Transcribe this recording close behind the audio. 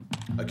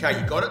Okay,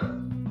 you got it?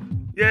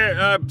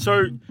 Yeah,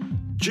 so...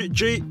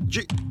 Jai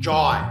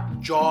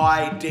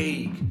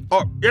Deeg.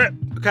 Oh, yeah,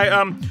 okay,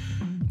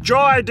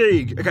 Jai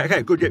Deeg.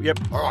 Okay, good, yep.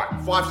 All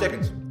right, 5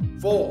 seconds.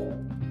 4,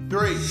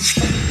 3...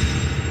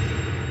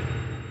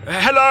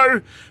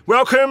 Hello,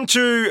 welcome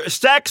to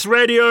Stax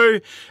Radio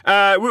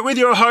with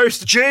your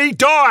host, G.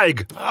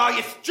 Dyke. Oh,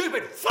 you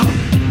stupid fuck!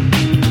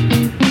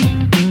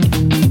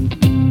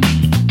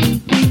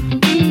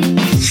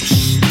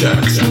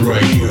 Stax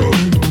Radio.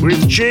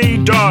 With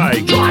G.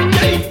 Dyke.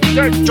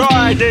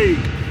 Jai Deeg.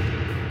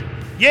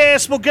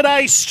 Yes, well,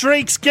 g'day,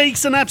 streaks,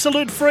 geeks, and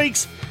absolute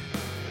freaks.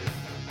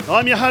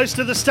 I'm your host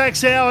of the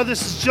Stax Hour.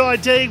 This is Jai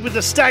Deeg with the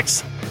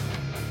Stax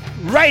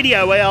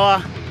Radio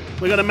Hour.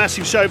 We've got a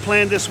massive show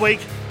planned this week.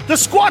 The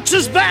Squatch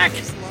is back!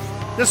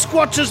 The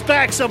Squatch is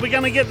back, so we're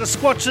going to get the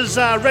Squatch's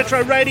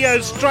retro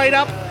radio straight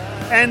up,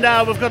 and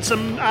we've got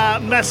some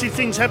massive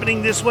things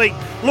happening this week.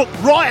 Look,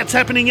 riots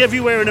happening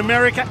everywhere in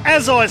America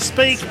as I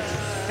speak,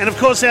 and of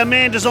course our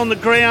man is on the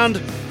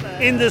ground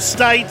in the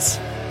States,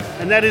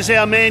 and that is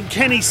our man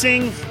Kenny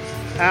Singh.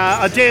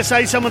 I dare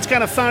say someone's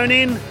going to phone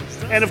in,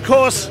 and of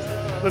course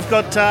we've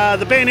got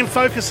the band in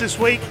focus this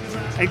week,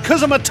 and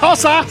because I'm a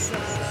tosser,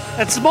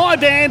 it's my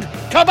band,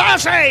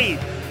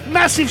 Kabashi!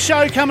 Massive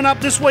show coming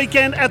up this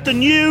weekend at the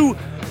New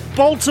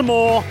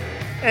Baltimore,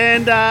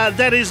 and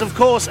that is, of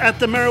course, at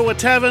the Merriwa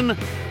Tavern,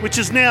 which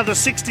is now the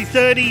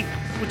 6030,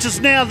 which is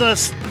now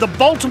the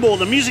Baltimore.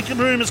 The music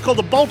room is called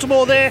the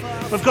Baltimore there.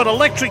 We've got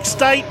Electric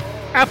State,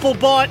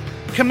 Applebite,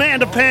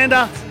 Commander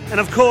Panda,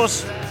 and, of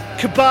course,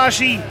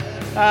 Kabashi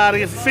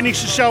to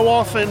finish the show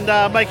off and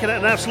make it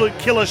an absolute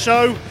killer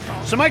show.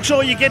 So make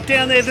sure you get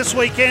down there this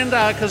weekend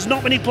because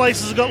not many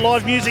places have got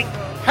live music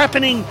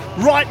happening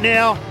right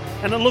now.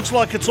 And it looks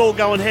like it's all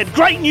going ahead.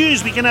 Great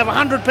news, we can have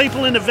 100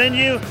 people in the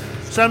venue.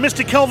 So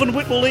Mr. Kelvin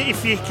Whitwell,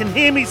 if you can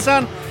hear me,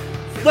 son,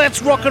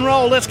 let's rock and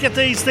roll. Let's get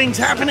these things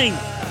happening.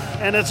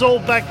 And it's all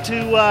back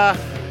to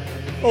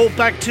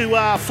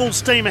full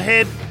steam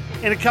ahead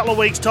in a couple of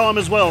weeks' time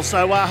as well.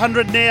 So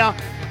 100 now.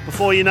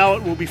 Before you know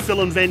it, we'll be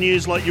filling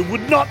venues like you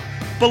would not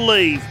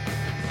believe.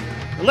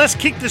 Let's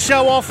kick the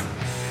show off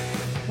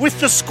with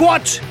the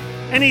Squatch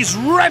and his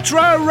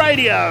retro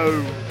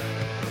radio.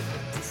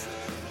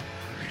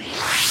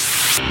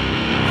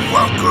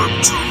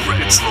 Welcome to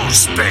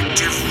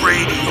Retrospective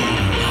Radio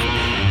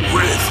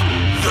with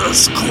the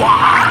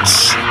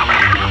Squatch.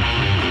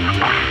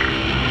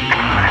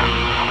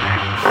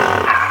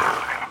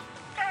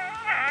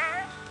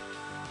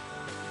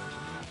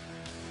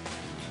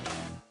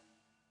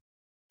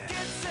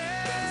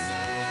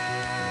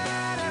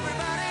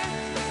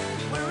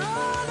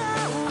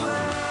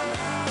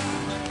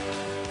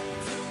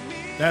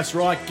 That's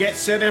right, get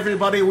set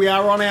everybody, we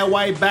are on our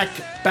way back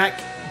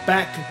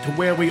to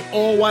where we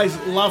always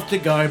love to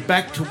go,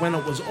 back to when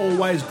it was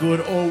always good,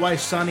 always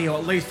sunny, or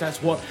at least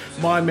that's what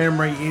my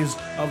memory is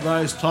of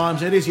those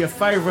times. It is your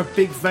favourite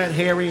big fat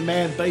hairy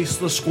man beast,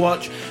 the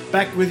Squatch,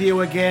 back with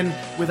you again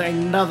with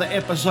another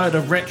episode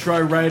of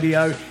Retro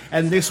Radio.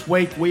 And this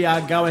week we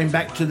are going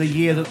back to the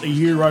year that the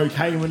Euro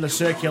came into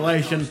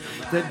circulation,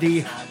 that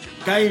the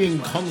gaming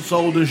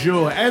console du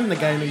jour and the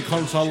gaming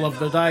console of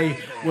the day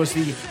was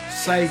the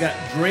Sega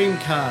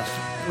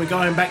Dreamcast. We're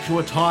going back to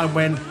a time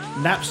when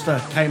Napster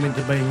came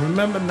into being.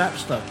 Remember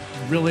Napster?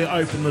 Really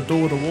opened the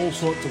door to all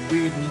sorts of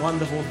weird and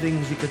wonderful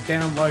things you could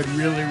download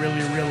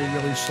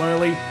really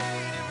slowly.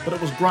 But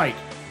it was great.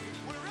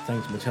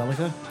 Thanks,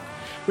 Metallica.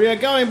 We are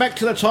going back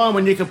to the time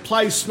when you could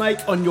play Snake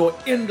on your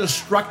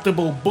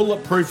indestructible,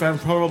 bulletproof and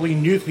probably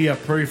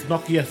nuclear-proof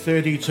Nokia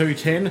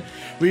 3210,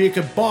 where you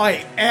could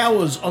buy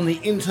hours on the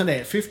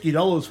internet,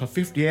 $50 for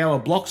 50-hour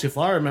blocks if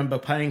I remember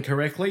paying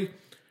correctly.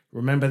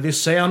 Remember this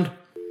sound?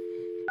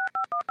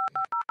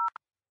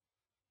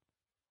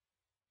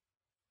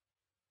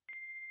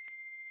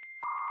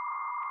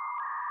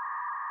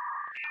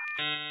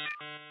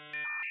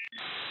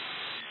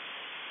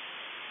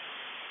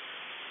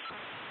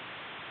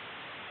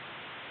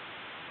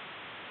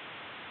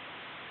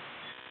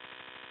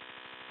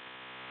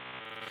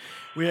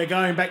 We are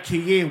going back to a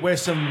year where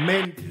some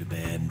men did a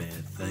bad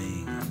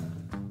thing.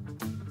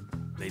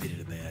 They did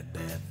a bad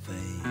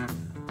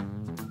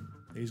thing.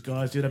 These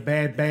guys did a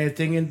bad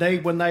thing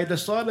indeed when they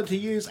decided to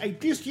use a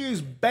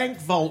disused bank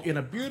vault in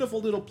a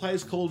beautiful little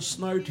place called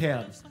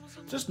Snowtown,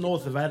 just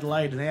north of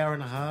Adelaide, an hour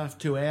and a half,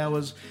 2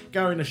 hours,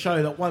 going to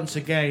show that once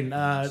again,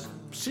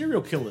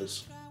 serial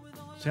killers.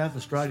 South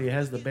Australia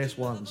has the best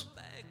ones.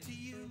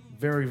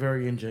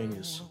 Very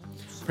ingenious.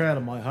 Proud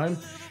of my home.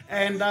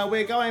 And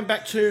we're going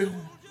back to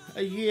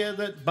a year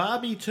that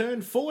Barbie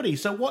turned 40.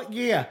 So what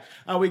year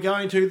are we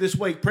going to this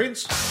week,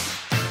 Prince?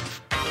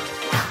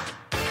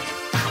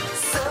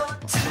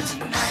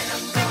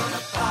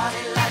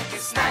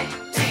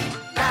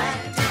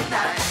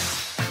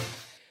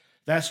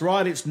 That's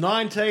right, it's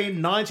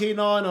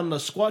 1999 on the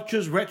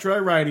Squatch's Retro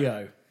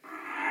Radio.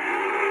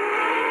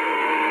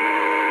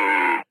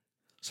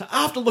 So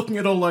after looking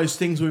at all those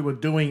things we were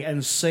doing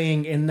and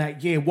seeing in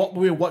that year, what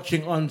we were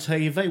watching on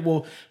TV,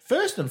 well,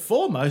 first and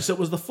foremost, it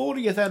was the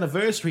 40th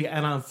anniversary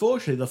and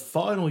unfortunately the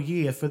final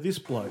year for this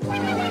bloke. Here's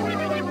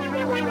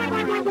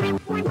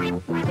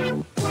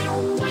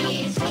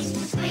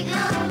Mr.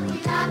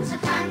 Squiggle, lots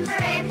of fun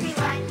for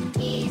everyone.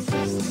 Here's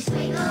Mr.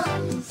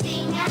 Squiggle,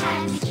 sing a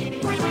happy tune.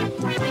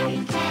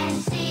 You can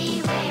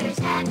see we're as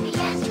happy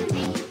as can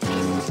be.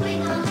 Mr.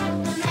 Squiggle,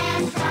 the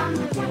man from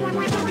the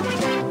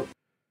moon.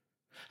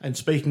 And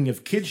speaking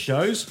of kids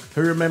shows,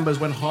 who remembers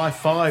when High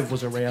Five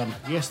was around?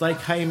 Yes, they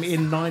came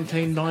in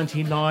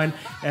 1999,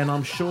 and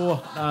I'm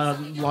sure,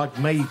 like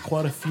me,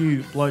 quite a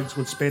few blokes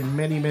would spend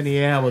many,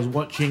 many hours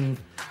watching,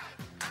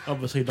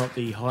 obviously not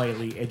the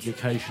highly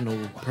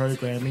educational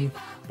programming,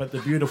 but the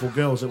beautiful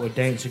girls that were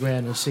dancing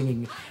around and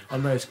singing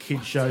on those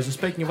kids shows. And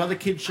speaking of other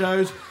kids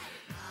shows,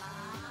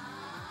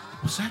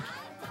 what's that?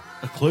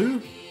 A Clue?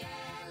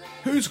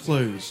 Whose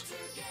Clues?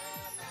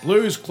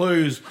 Blue's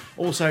Clues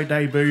also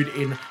debuted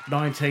in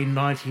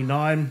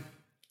 1999.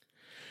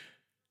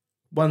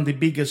 One of the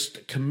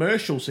biggest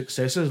commercial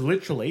successes,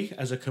 literally,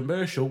 as a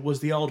commercial, was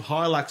the old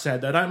Hilux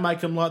ad. They don't make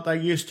them like they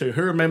used to.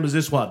 Who remembers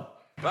this one?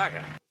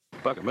 Bugger.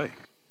 Bugger me.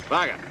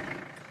 Bugger.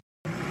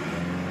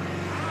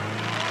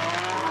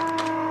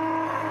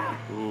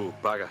 Ooh,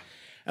 bugger.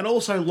 And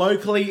also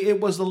locally, it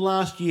was the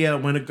last year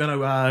when we're going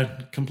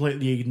to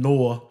completely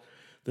ignore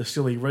the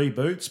silly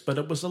reboots, but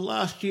it was the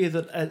last year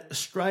that an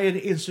Australian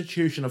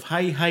institution of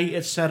Hey Hey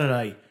It's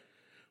Saturday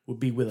would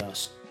be with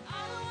us.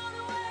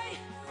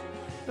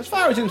 As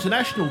far as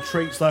international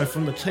treats though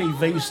from the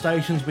TV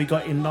stations we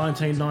got in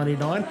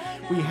 1999,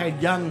 we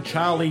had young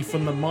Charlie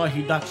from the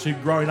Mighty Ducks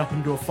who'd grown up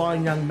into a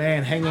fine young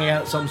man hanging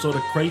out at some sort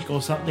of creek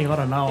or something, I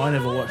don't know, I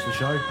never watched the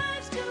show.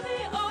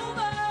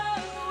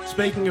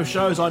 Speaking of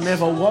shows I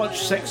never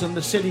watched, Sex and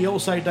the City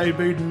also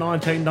debuted in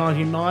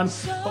 1999,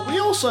 but we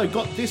also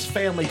got this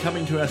family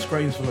coming to our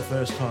screens for the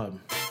first time.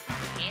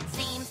 It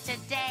seems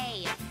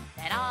today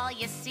that all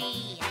you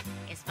see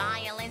is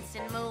violence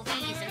in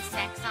movies and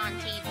sex on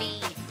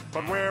TV.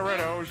 But where are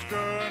those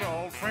good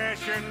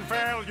old-fashioned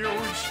values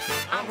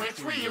on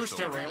which we used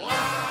to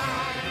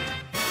rely?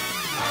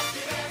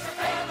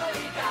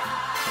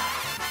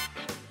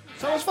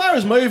 So as far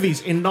as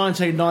movies in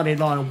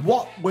 1999,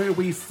 what were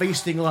we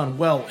feasting on?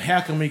 Well, how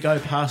can we go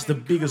past the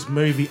biggest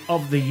movie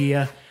of the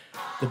year,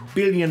 the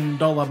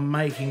billion-dollar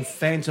making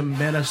Phantom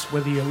Menace?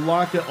 Whether you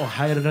liked it or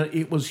hated it,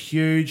 it was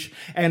huge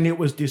and it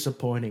was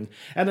disappointing.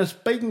 And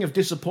speaking of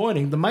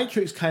disappointing, The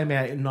Matrix came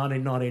out in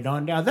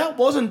 1999. Now, that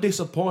wasn't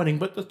disappointing,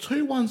 but the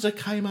two ones that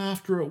came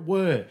after it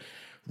were.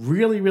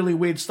 Really, really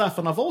weird stuff.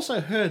 And I've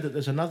also heard that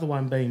there's another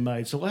one being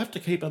made, so we'll have to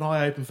keep an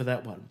eye open for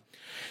that one.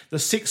 The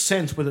Sixth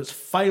Sense, with its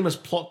famous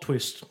plot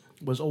twist,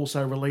 was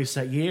also released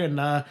that year, and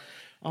I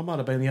might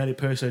have been the only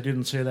person who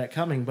didn't see that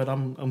coming, but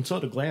I'm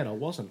sort of glad I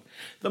wasn't.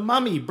 The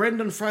Mummy,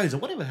 Brendan Fraser.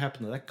 Whatever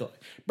happened to that guy?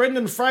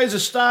 Brendan Fraser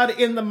starred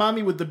in The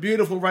Mummy with the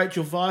beautiful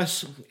Rachel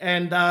Weisz,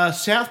 and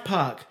South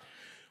Park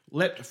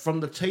leapt from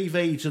the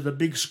TV to the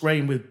big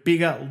screen with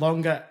bigger,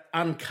 longer,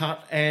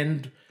 uncut,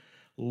 and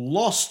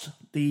lost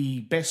the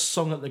best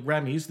song at the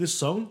Grammys, this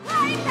song.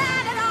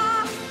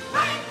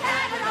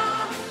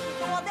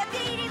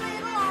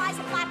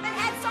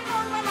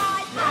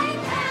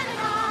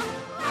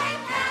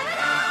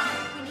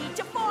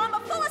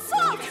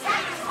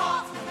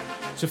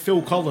 To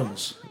Phil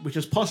Collins, which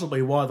is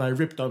possibly why they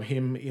ripped on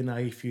him in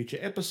a future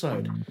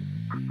episode.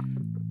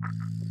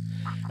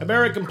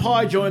 American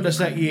Pie joined us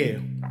that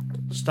year.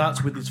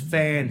 Starts with this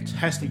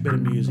fantastic bit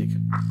of music.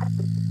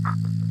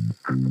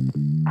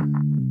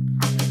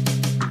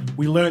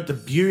 We learnt the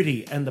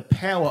beauty and the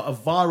power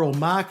of viral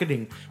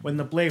marketing when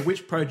the Blair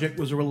Witch Project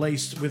was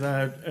released with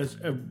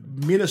a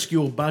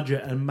minuscule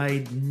budget and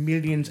made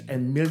millions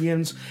and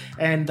millions.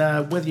 And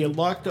whether you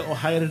liked it or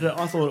hated it,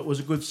 I thought it was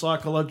a good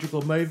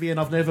psychological movie, and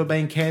I've never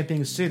been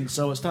camping since,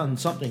 so it's done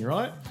something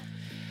right.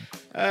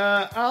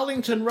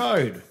 Arlington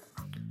Road.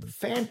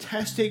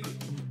 Fantastic,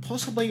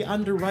 possibly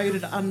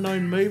underrated,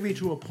 unknown movie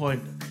to a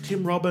point.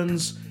 Tim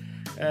Robbins,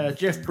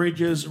 Jeff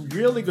Bridges,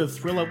 really good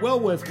thriller, well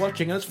worth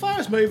watching. And as far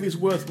as movies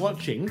worth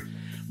watching,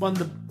 one of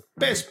the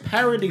best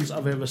parodies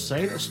I've ever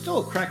seen, it's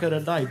still a cracker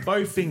today,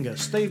 Bowfinger.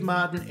 Steve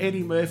Martin,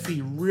 Eddie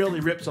Murphy really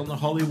rips on the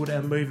Hollywood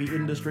and movie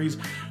industries,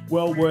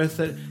 well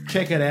worth it,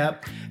 check it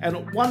out.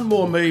 And one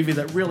more movie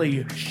that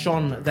really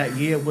shone that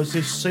year was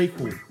this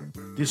sequel,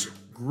 this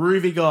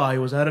groovy guy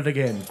who was at it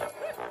again.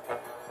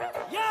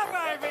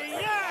 Yeah, baby,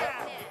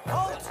 yeah!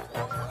 Halt!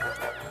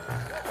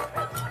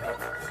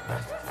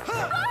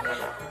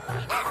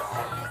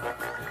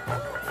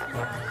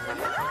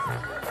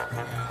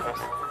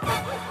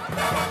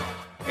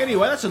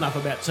 Anyway, that's enough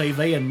about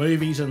TV and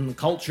movies and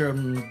culture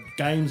and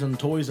games and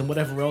toys and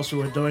whatever else we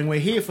were doing. We're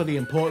here for the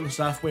important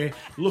stuff. We're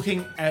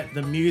looking at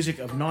the music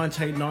of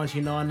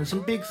 1999, and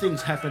some big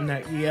things happened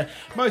that year.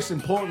 Most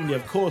importantly,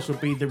 of course,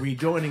 would be the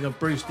rejoining of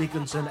Bruce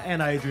Dickinson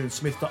and Adrian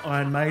Smith to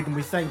Iron Maiden.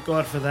 We thank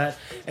God for that,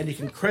 and you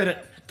can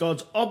credit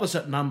God's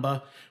opposite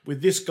number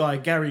with this guy,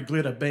 Gary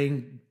Glitter,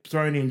 being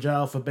thrown in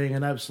jail for being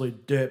an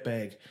absolute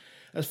dirtbag.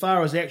 as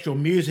far as the actual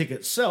music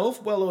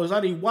itself, well, there was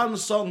only one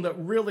song that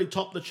really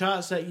topped the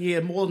charts that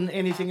year more than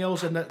anything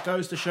else, and that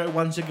goes to show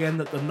once again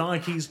that the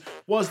 90s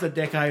was the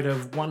decade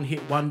of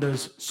one-hit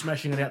wonders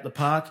smashing it out the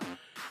park.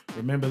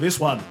 Remember this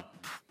one.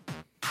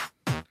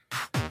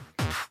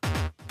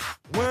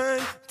 1,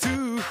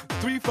 2,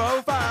 3,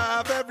 4,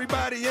 5.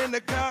 Everybody in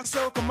the car,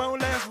 so come on,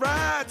 let's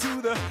ride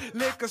to the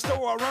liquor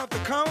store around the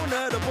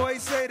corner. The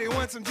boys say they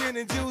want some gin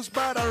and juice,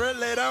 but I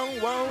really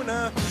don't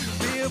wanna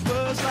be a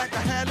buzz like I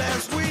had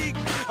last week.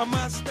 I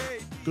must stay.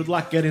 Good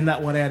luck getting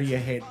that one out of your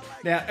head.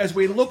 Now, as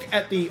we look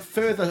at the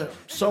further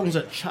songs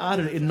that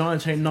charted in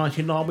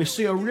 1999, we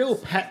see a real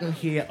pattern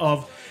here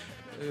of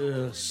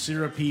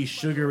syrupy,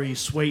 sugary,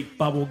 sweet,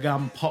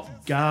 bubblegum,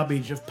 pop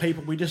garbage of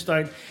people we just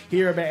don't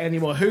hear about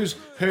anymore. Who's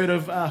heard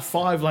of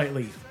Five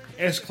lately?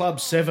 S Club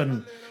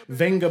 7,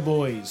 Venga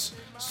Boys,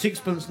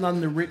 Sixpence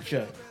None the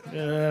Richer,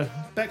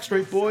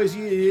 Backstreet Boys,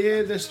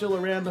 yeah, they're still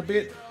around a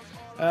bit.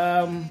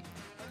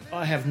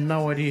 I have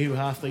no idea who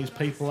half these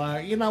people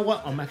are. You know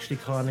what? I'm actually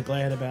kind of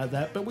glad about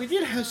that. But we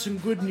did have some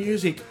good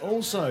music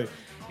also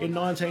in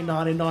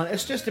 1999.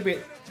 It's just a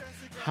bit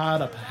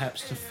harder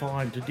perhaps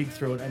to dig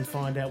through it and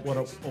find out what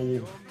it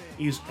all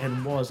is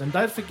and was. And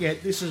don't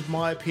forget, this is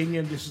my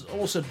opinion, this is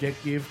all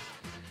subjective,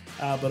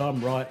 but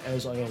I'm right,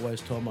 as I always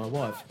tell my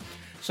wife.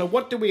 So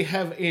what do we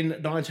have in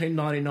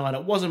 1999?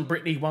 It wasn't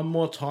Britney One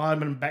More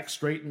Time and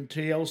Backstreet and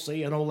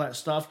TLC and all that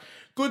stuff.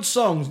 Good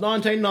songs,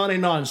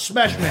 1999,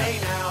 Smash Mouth.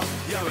 Hey now,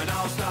 you're an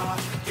all-star,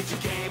 get your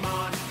game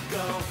on,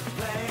 go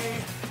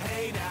play.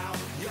 Hey now,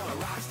 you're a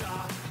rock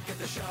star, get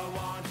the show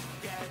on,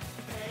 get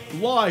paid.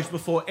 Live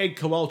before Ed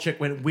Kowalczyk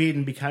went weird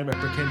and became a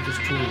pretentious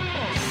tool.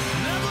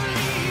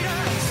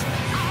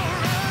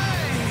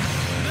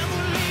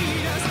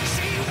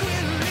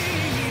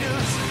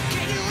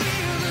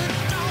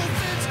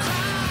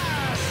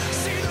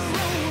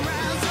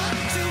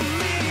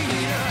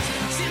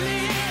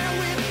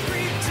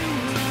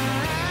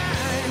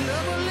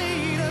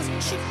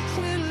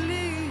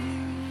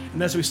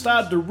 And as we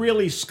started to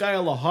really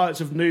scale the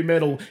heights of nu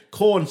metal,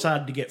 Korn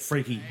started to get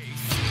freaky.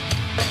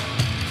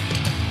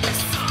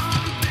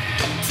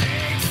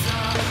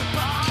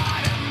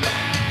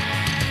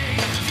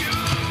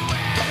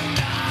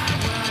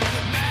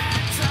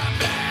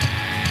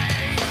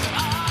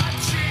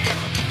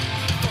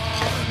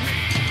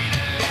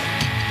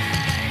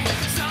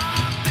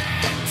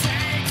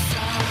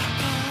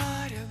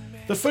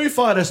 The Foo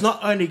Fighters not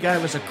only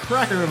gave us a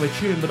cracker of a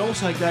tune, but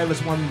also gave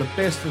us one of the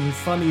best and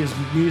funniest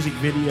music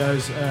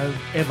videos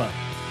ever.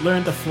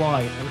 Learn to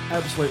Fly, an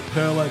absolute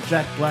perler.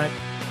 Jack Black,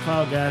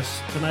 Kyle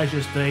Gass,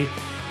 Tenacious D.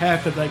 How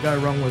could they go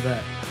wrong with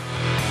that?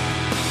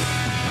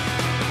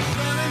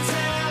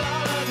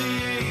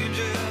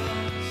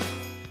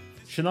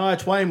 Shania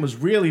Twain was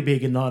really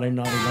big in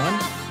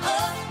 1999.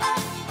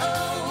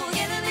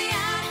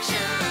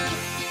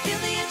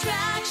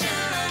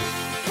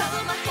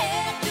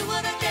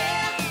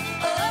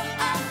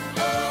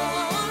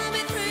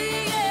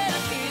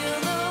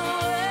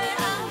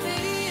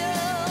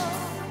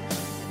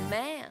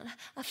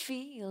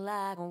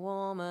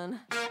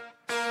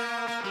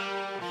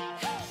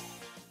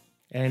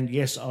 And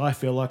yes, I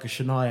feel like a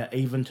Shania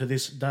even to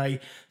this day.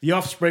 The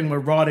Offspring were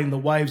riding the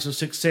waves of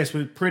success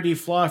with Pretty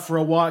Fly for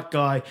a White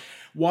Guy.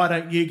 Why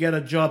Don't You Get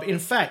a Job? In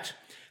fact,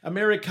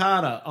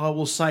 Americana, I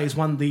will say, is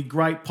one of the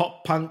great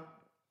pop punk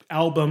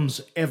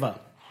albums ever.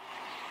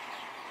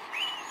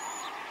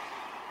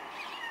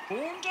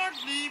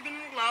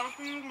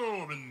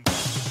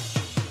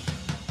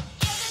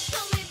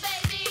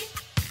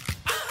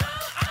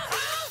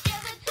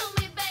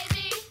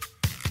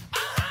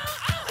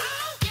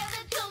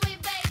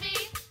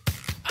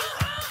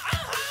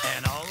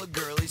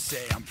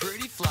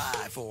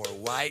 For a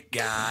white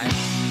guy.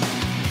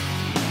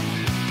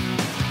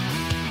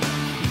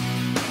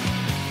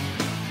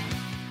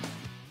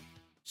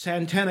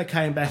 Santana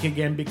came back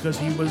again because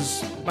he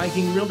was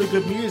making really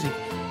good music,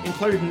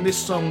 including this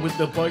song with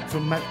the bloke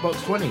from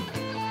Matchbox 20.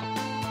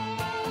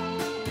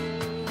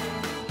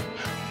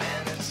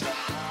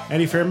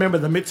 And if you remember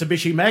the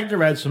Mitsubishi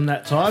Magna ads from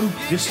that time,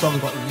 this song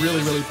got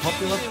really, really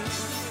popular.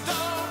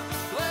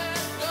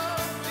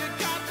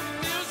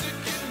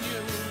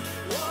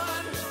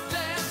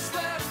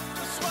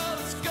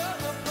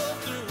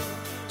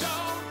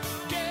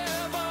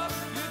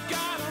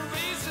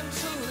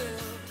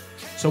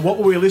 So what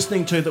were we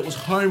listening to that was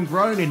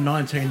homegrown in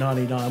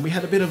 1999? We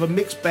had a bit of a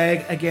mixed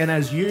bag again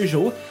as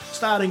usual,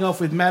 starting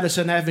off with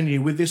Madison Avenue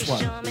with this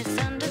one.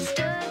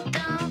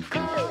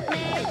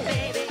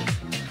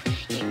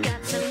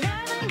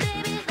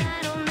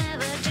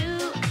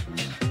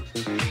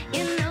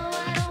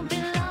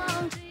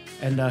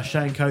 And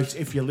Shane Coates,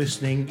 if you're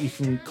listening, you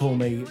can call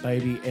me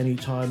baby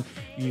anytime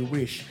you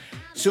wish.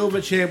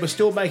 Silverchair was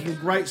still making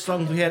great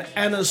songs. We had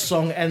Anna's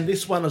song and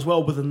this one as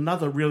well with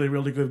another really,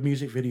 really good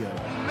music video.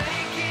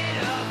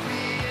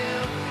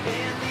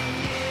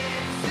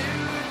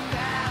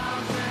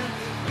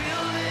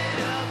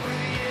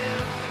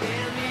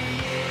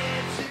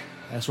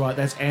 That's right,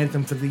 that's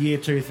Anthem for the year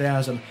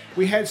 2000.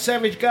 We had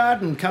Savage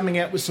Garden coming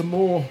out with some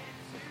more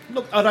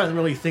Look, I don't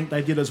really think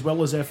they did as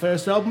well as their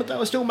first album, but they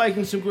were still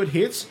making some good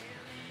hits.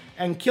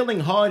 And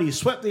Killing Heidi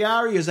swept the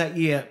ARIAs that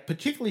year,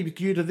 particularly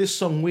due to this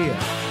song, We're.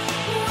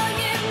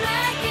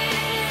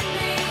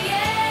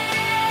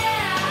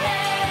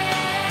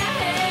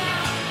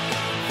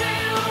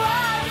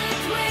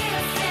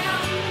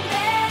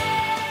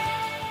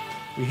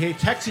 We hear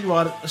Taxi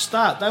Ride at the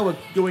start. They were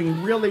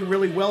doing really,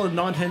 really well in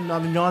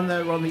 1999.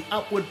 They were on the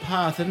upward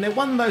path, and they're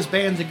one of those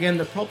bands again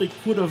that probably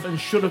could have and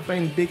should have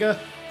been bigger.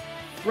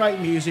 Great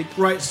music,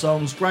 great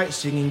songs, great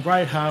singing,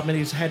 great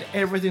harmonies, had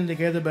everything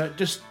together, but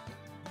just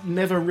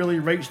never really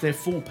reached their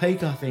full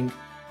peak, I think.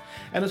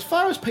 And as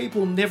far as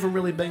people never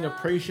really being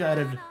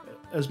appreciated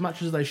as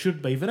much as they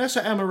should be,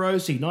 Vanessa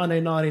Amorosi,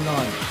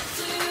 1999.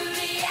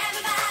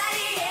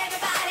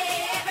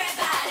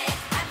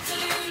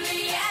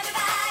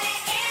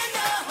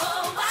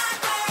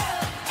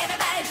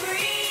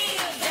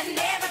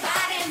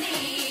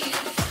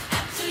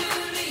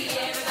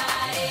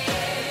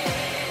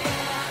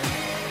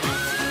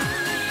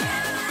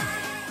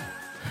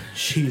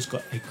 She's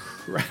got a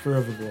cracker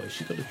of a voice.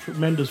 She's got a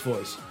tremendous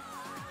voice.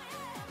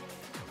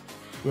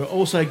 We were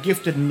also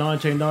gifted in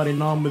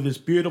 1999 with this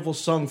beautiful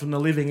song from The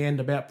Living End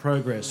about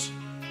progress.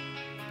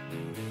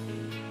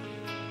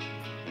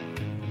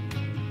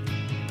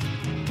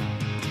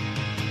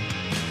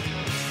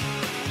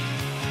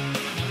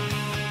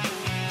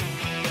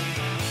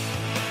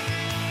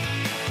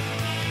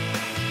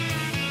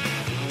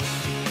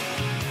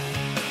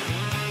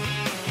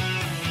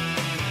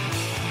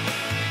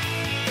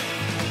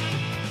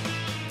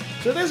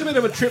 So there's a bit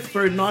of a trip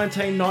through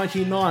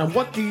 1999.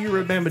 What do you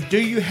remember?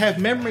 Do you have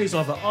memories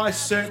of it? I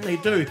certainly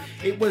do.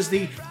 It was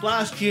the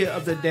last year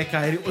of the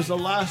decade. It was the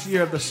last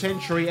year of the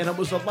century, and it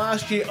was the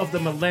last year of the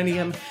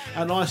millennium.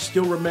 And I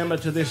still remember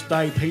to this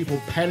day people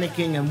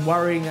panicking and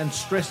worrying and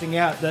stressing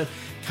out that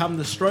come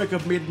the stroke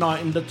of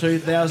midnight into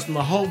 2000,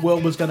 the whole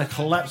world was going to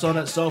collapse on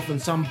itself in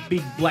some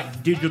big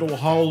black digital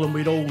hole, and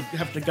we'd all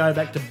have to go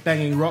back to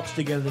banging rocks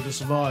together to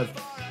survive.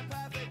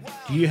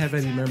 Do you have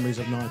any memories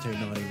of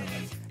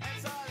 1999?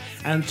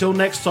 Until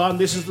next time,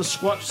 this is the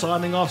Squatch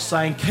signing off,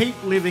 saying keep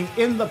living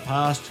in the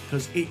past,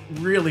 because it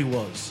really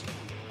was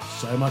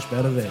so much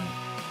better then.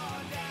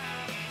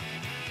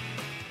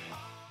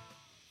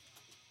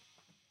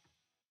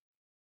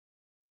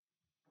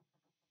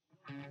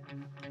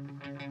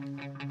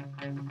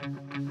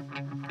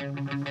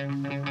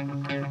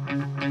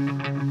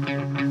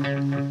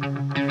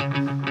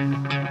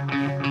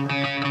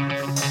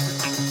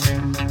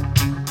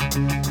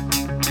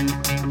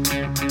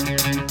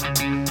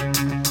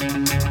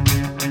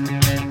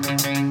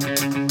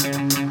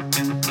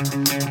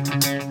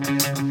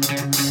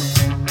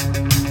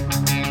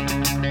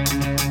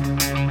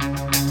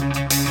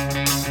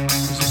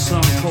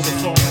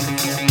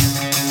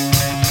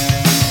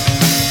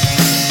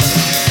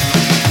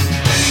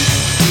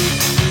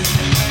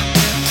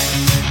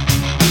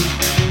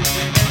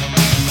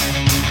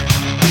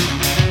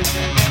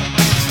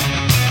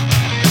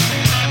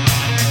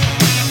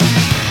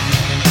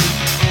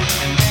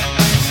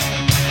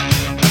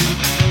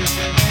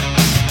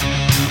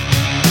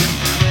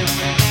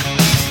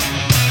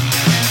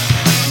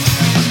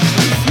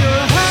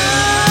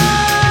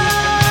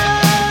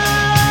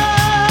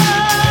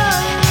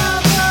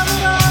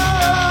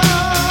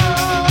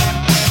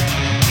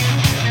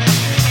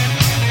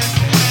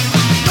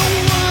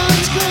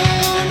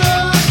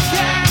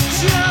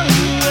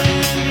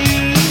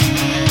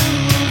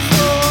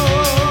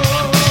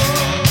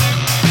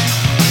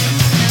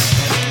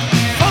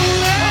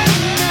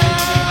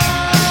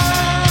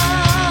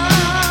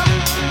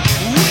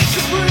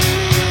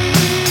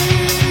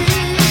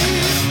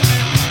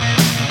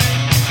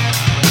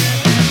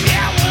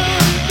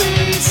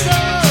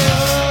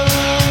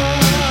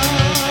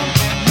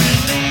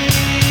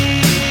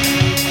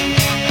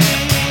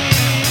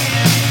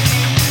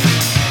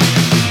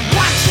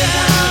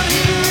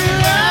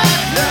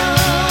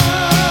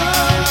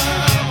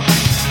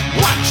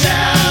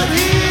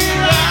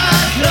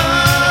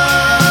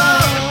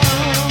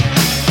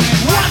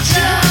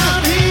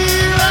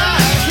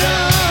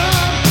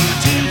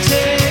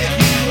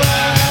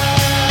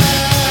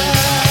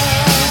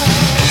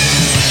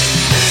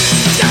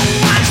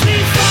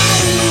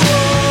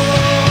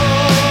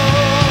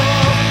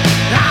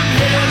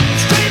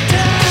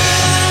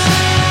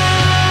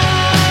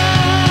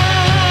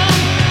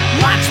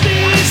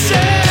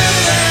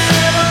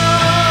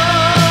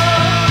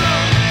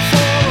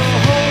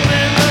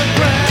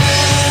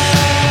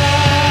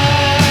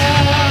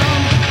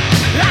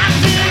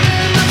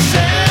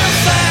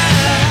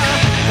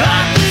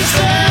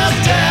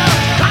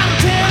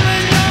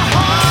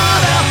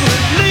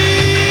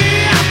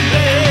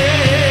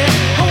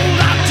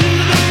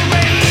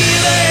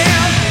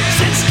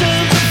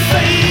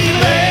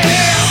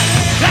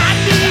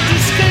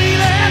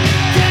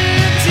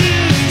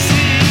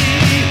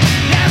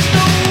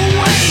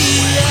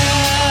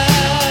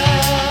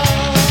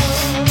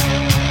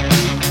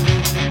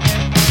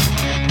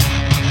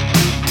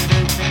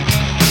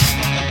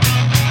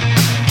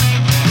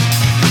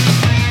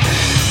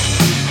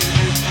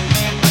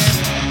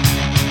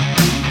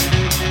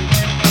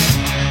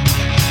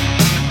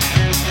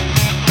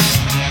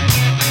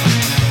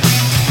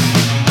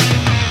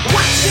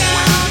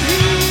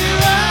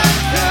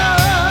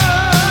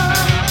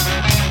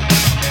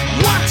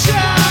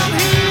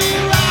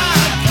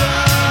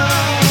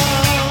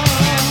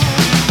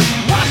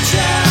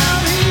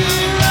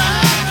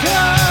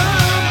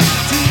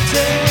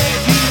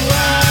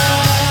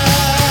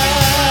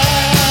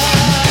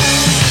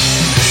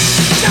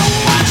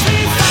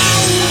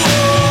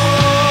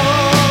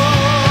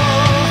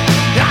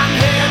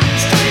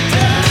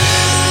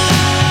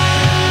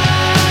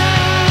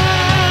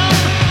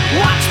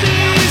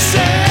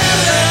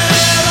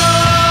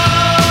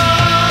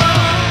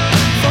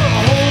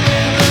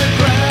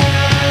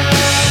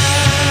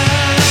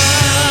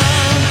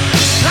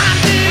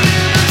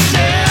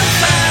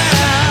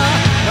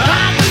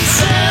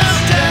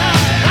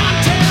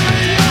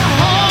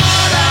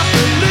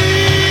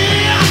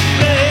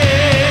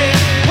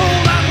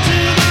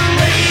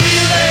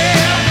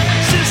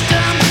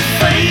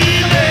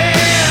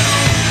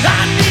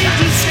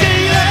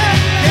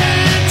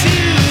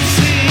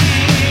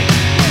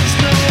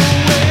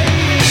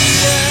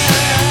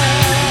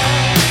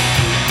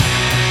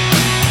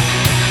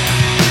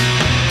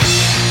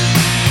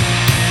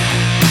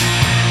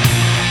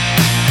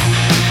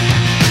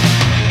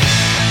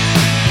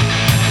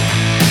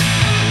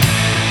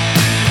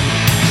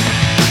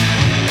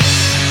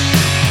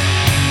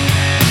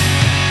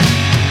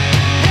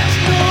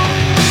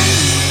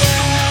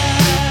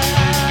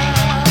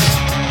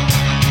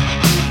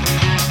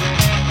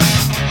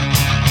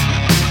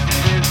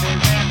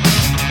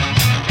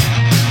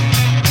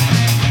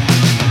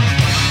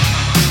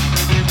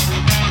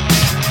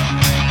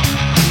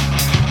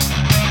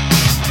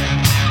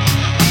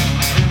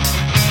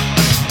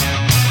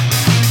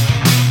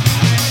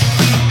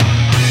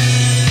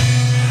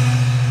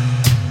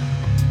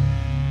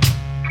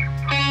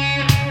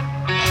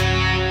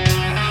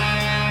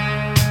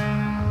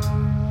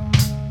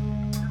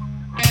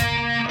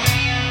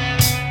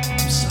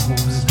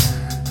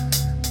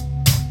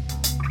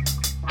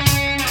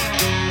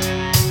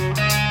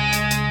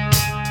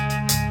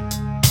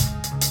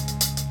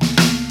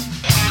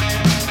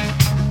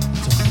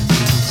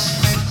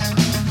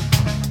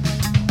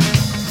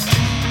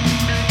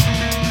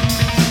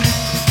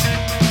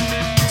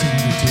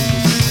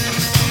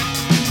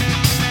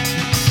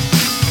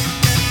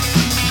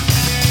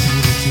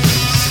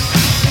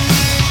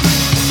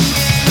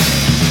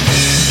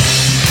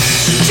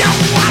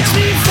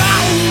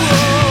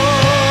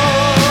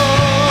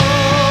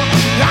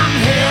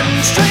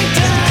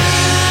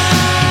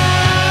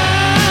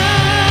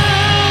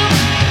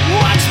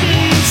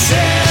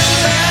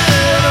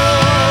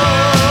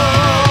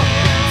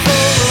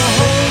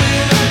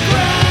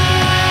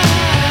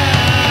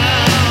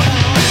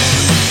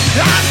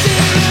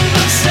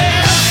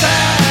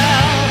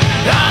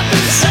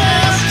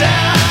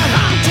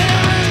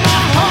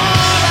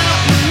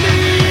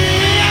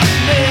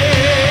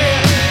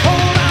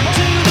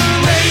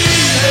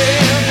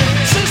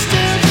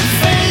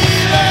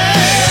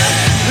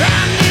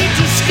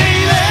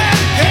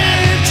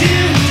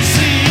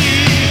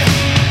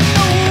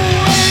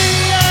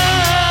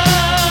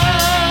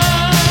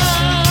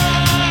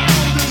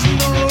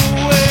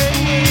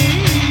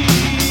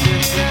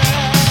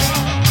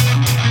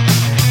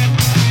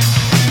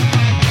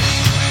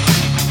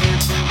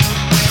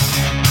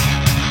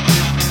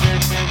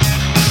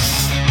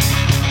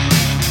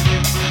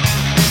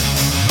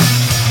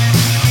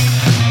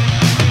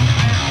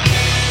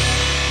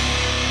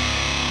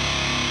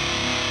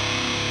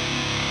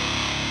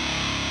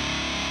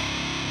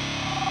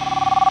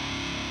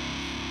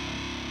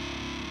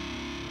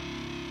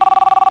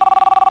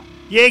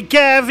 Yeah,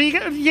 Gav,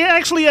 you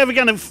actually ever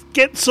going to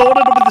get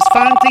sorted with this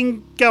phone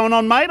thing going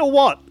on, mate, or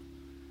what?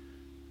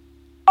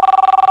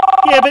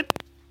 Yeah, but...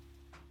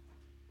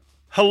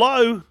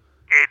 Hello?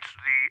 It's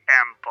the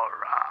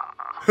Emperor.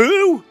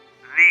 Who?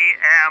 The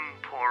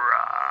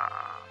Emperor.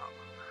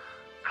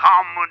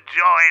 Come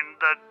join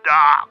the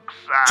dark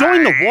side.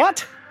 Join the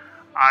what?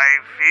 I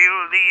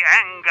feel the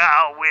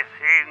anger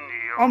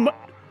within you.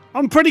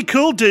 I'm pretty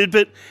cool, dude,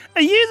 but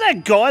are you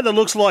that guy that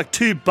looks like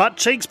two butt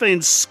cheeks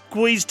being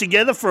squeezed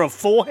together for a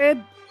forehead?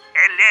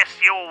 Unless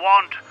you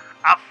want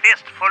a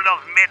fistful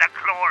of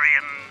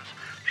midichlorians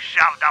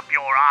shoved up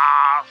your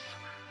ass.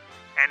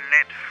 And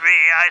let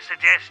free, I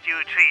suggest you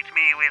treat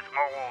me with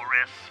more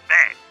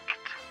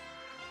respect.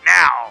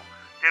 Now,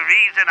 the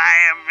reason I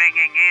am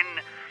ringing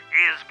in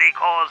is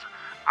because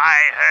I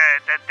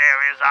heard that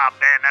there is a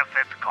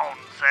benefit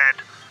concert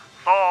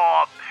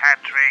for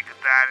Patrick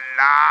the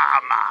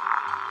Llama.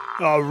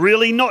 Oh,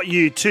 really? Not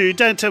you two.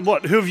 Don't tell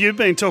what. Who have you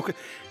been talking?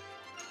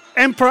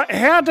 Emperor,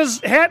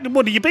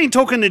 what have you been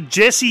talking to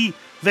Jesse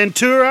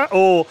Ventura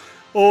or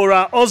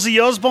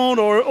Ozzy Osbourne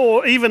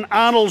or even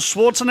Arnold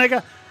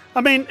Schwarzenegger?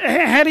 I mean,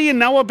 how do you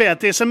know about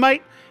this? And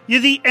mate,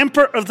 you're the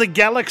Emperor of the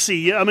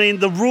Galaxy. I mean,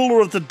 the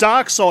ruler of the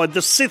dark side,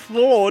 the Sith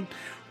Lord.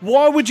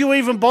 Why would you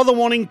even bother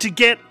wanting to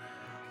get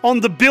on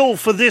the bill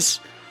for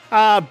this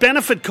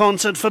benefit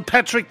concert for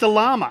Patrick the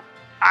Llama?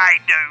 I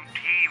don't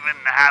even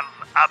have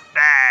a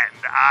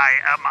band. I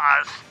am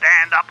a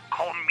stand-up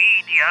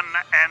comedian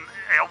and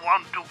I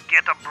want to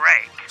get a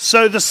break.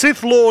 So the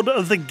Sith Lord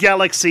of the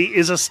Galaxy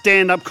is a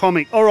stand-up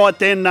comic. All right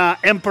then,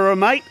 Emperor,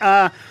 mate.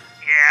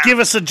 Give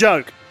us a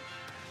joke.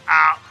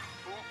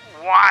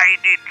 Why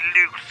did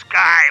Luke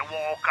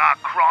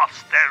Skywalker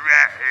cross the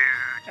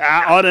road?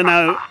 I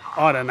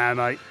don't know,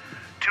 mate.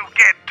 To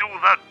get to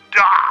the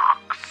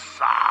dark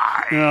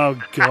side. Oh,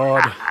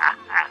 God.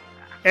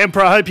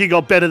 Emperor, I hope you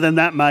got better than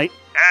that, mate.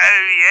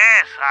 Oh,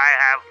 yes, I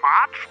have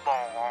much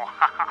more.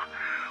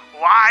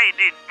 Why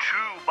did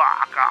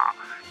Chewbacca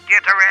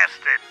get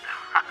arrested?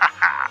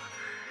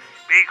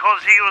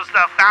 Because he was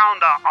the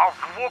founder of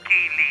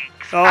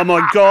WikiLeaks. Oh,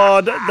 my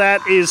God,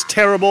 that is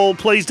terrible.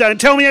 Please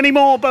don't tell me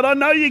anymore, but I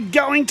know you're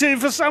going to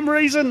for some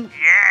reason.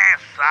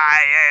 Yes, I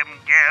am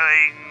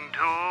going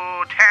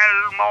to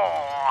tell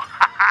more.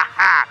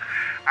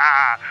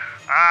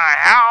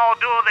 How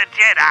do the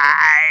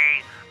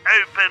Jedi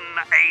open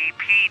a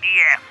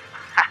PDF?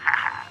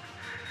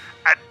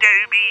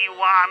 Adobe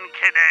One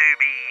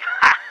Kenobi.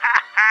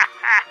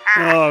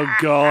 Oh,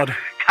 God.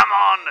 Come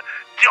on,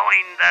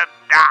 join the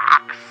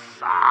dark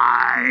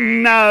side.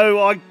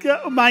 No,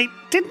 mate,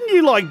 didn't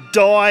you,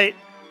 die,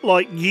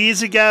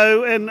 years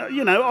ago? And,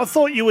 I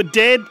thought you were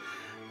dead.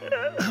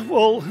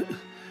 Your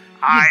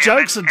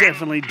jokes are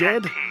definitely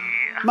dead.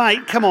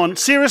 Mate, come on.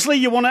 Seriously,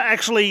 you want to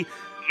actually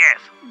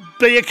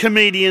be a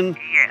comedian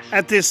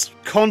at this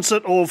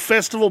concert or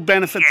festival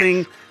benefit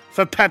thing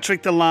for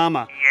Patrick the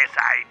Llama? Yes,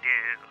 I do.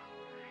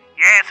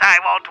 Yes, I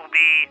want to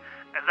be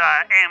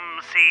the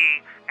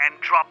MC and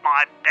drop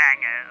my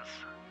bangers.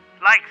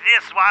 Like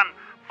this one,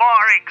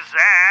 for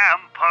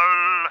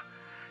example.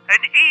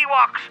 An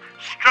Ewok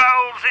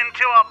strolls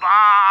into a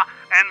bar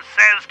and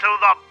says to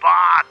the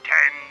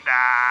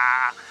bartender,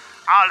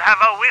 I'll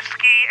have a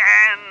whiskey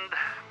and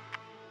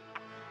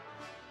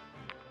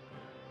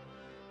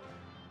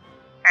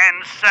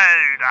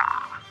soda.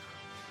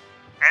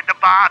 And the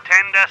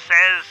bartender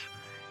says,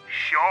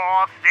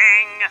 sure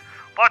thing,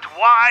 but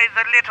why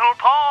the little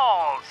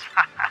pause?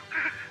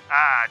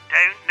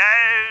 Don't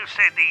know,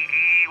 said the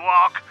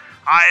Ewok.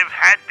 I've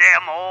had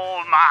them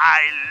all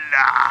my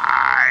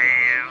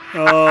life.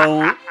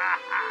 Oh,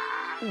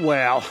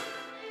 wow.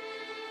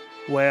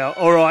 Wow.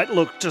 All right,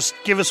 look, just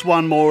give us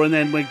one more and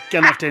then we're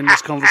going to have to end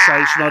this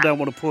conversation. I don't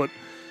want to put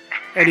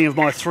any of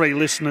my 3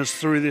 listeners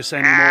through this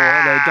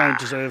anymore. They don't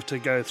deserve to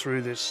go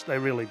through this. They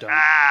really don't.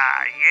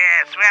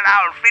 Yes, well,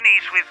 I'll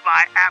finish with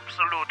my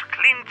absolute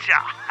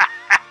clincher.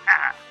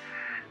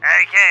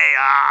 Okay,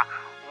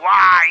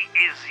 why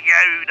is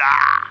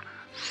Yoda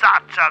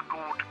such a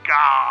good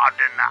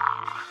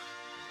gardener?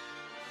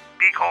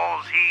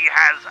 Because he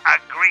has a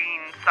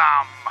green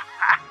thumb.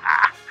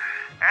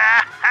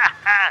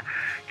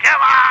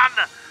 Come on,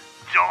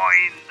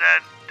 join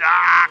the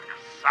dark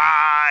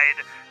side.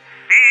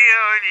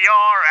 Feel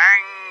your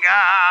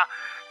anger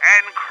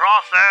and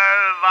cross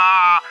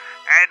over,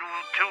 and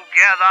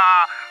together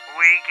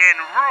we can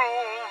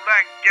rule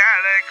the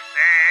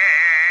galaxy.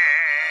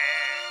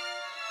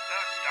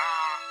 The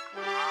dark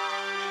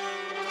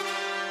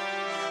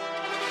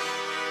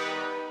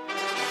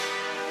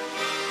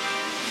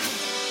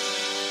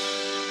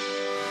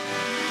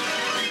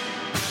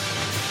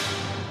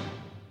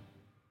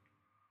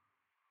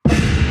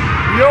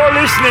You're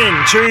listening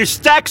to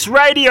Stax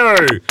Radio,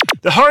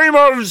 the home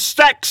of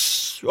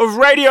Stax of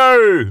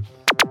Radio.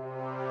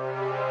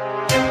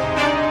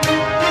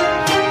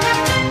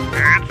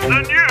 It's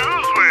the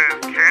news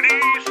with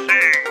Kenny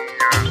Singh.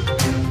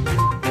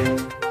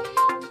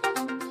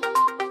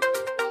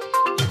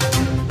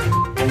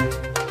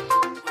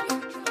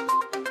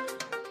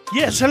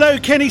 Yes, hello,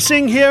 Kenny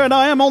Singh here, and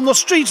I am on the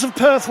streets of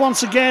Perth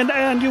once again,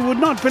 and you would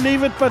not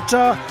believe it, but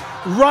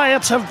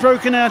riots have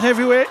broken out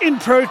everywhere in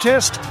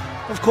protest.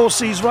 Of course,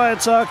 these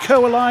riots are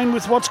co-aligned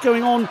with what's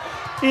going on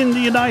in the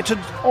United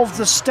of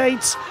the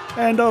States,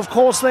 and of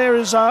course there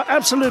is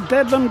absolute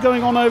bedlam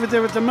going on over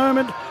there at the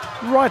moment,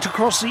 right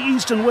across the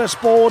east and west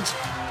boards,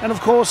 and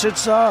of course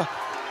it's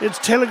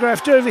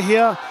telegraphed over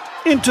here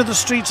into the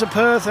streets of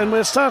Perth, and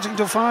we're starting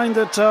to find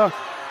that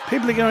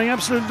people are going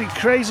absolutely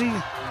crazy.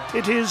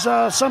 It is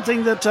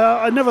something that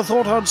I never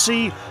thought I'd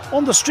see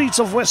on the streets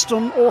of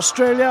Western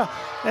Australia,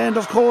 and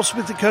of course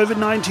with the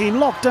COVID-19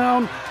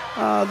 lockdown,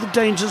 the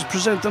dangers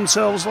present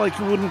themselves like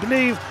you wouldn't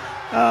believe.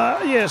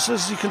 Yes,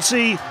 as you can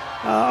see,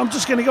 I'm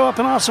just going to go up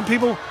and ask some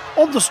people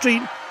on the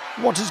street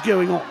what is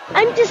going on.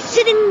 I'm just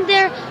sitting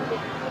there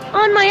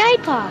on my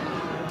iPod.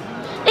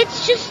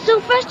 It's just so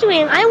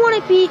frustrating. I want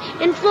to be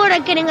in Florida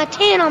getting a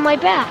tan on my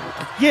back.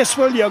 Yes,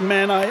 well, young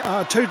man,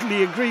 I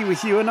totally agree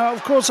with you. And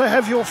of course, I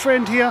have your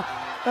friend here.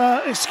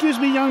 Excuse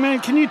me, young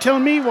man, can you tell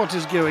me what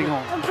is going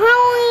on?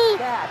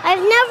 Apparently, I've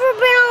never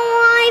been on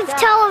live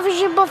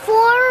television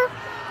before,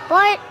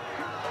 but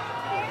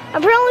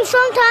apparently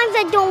sometimes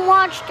I don't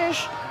watch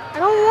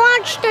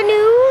the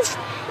news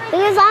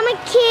because I'm a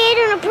kid,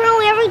 and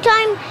apparently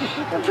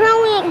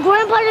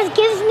Grandpa just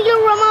gives me a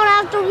remote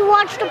after we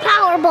watch the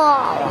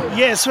Powerball.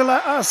 Yes, well,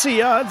 I see.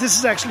 This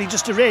is actually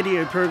just a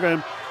radio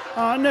program.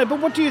 No, but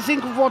what do you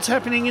think of what's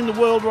happening in the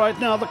world right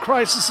now, the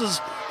crises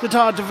that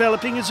are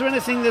developing? Is there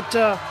anything that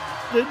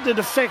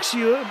affects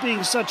you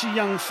being such a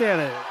young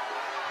fellow?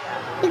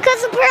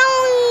 Because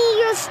apparently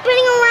you're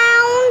spinning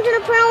around,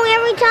 and apparently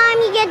every time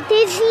you get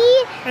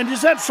dizzy. And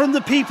is that from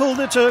the people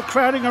that are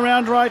crowding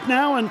around right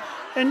now? And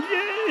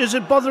is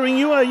it bothering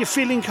you? Are you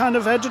feeling kind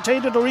of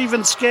agitated or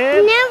even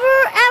scared?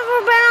 Never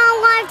ever been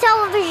on live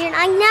television.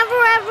 I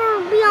never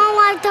ever be on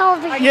live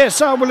television. Yes,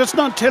 well, it's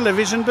not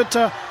television, but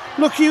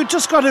look, you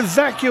just got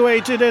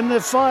evacuated and the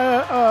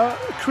fire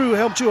crew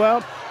helped you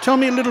out. Tell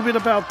me a little bit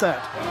about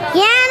that.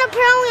 Yeah, and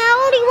apparently I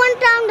already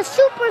went down the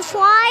super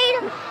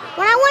slide.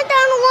 When I went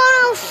down the lawn,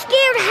 I was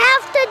scared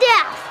half to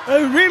death.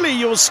 Oh, really?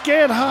 You were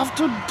scared half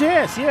to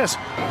death, yes.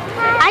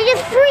 I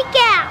just freak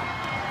out.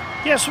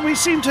 Yes, we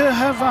seem to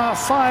have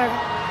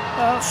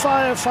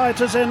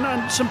firefighters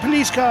and some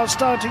police cars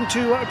starting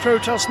to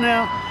approach us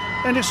now.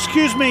 And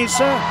excuse me,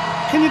 sir,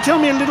 can you tell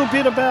me a little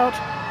bit about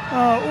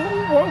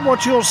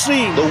what you're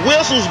seeing? The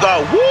whistles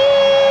go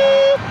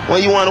whoop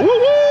when you want to whoop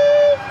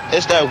whoop.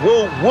 It's that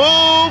whoop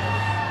whoop.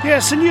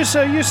 Yes, and you,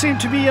 sir, you seem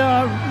to be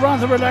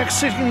rather relaxed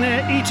sitting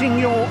there eating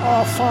your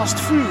fast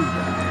food.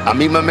 I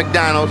meet my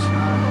McDonald's.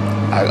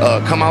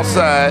 I come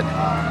outside.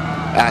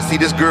 I see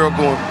this girl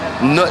going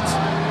nuts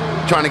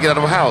trying to get out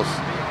of her house.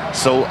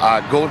 So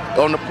I go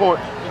on the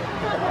porch.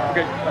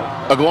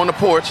 I go on the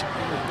porch,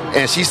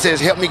 and she says,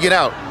 "Help me get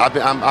out.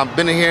 I've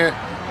been in here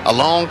a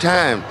long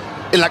time."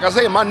 And like I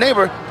say, my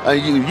neighbor,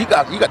 you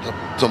got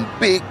some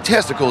big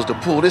testicles to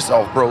pull this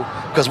off, bro.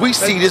 Because we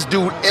see this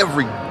dude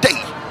every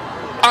day.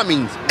 I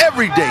mean,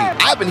 every day.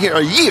 I've been here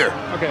a year.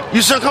 Okay.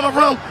 You see where I'm coming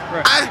from?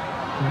 Right. I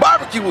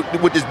barbecue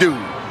with this dude.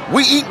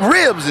 We eat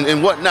ribs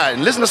and whatnot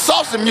and listen to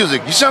salsa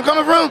music. You see where I'm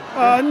coming from?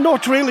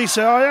 Not really,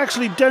 sir. I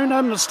actually don't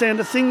understand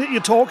the thing that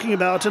you're talking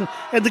about. And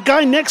the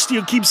guy next to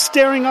you keeps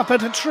staring up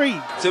at a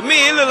tree. To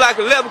me, it look like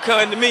a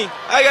leprechaun to me.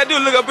 All you gotta do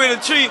is look up in the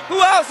tree. Who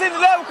else seen the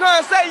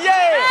leprechaun? Say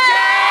yeah!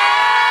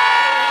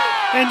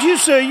 And you,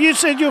 sir, you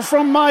said you're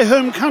from my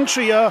home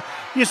country.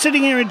 You're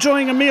sitting here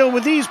enjoying a meal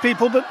with these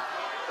people, but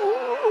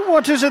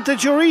what is it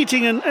that you're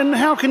eating, and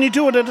how can you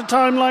do it at a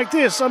time like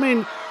this? I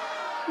mean,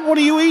 what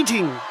are you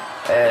eating?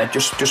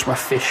 Just my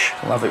fish.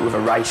 I'll have it with a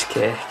rice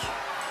cake.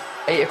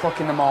 8 o'clock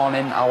in the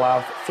morning, I'll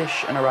have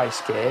fish and a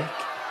rice cake.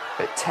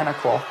 At 10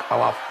 o'clock,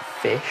 I'll have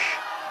fish.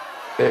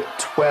 At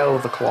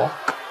 12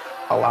 o'clock,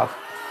 I'll have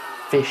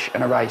fish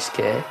and a rice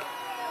cake.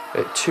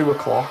 At 2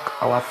 o'clock,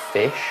 I'll have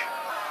fish.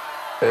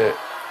 At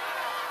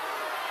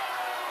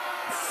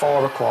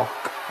 4 o'clock,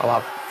 I'll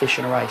have fish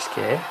and a rice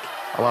cake.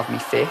 I'll have me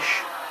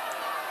fish.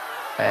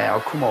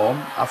 I'll come home,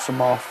 have some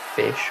more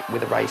fish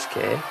with a rice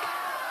cake,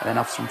 and then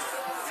have some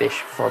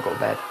fish before I go to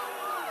bed.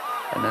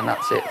 And then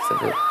that's it for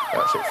the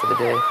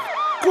day.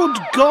 Good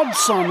God,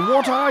 son,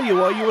 what are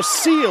you? Are you a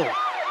seal?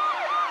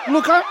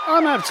 Look,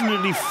 I'm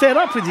absolutely fed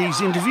up with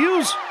these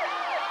interviews.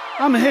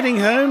 I'm heading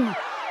home.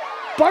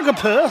 Bugger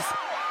Perth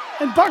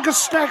and bugger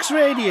Stax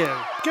Radio.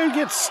 Go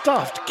get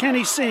stuffed. Can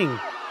he sing?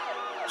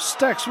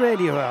 Stax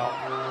Radio out.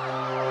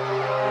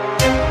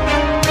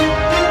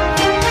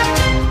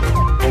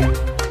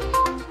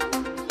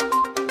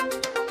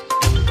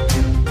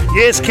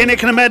 Yes, Ken, I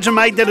can imagine,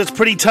 mate, that it's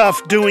pretty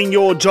tough doing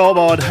your job.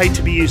 I'd hate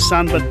to be you,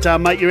 son, but,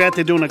 mate, you're out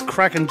there doing a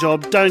cracking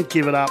job. Don't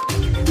give it up.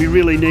 We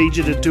really need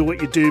you to do what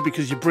you do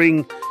because you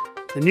bring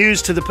the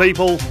news to the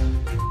people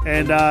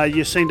and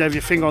you seem to have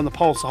your finger on the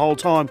pulse the whole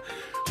time.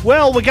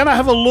 Well, we're going to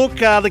have a look.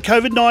 The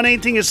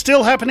COVID-19 thing is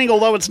still happening,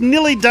 although it's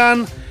nearly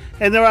done,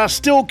 and there are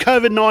still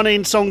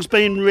COVID-19 songs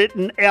being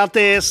written out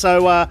there.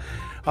 So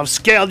I've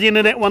scoured the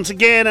internet once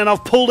again, and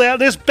I've pulled out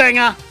this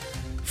banger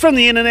from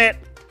the internet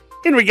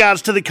in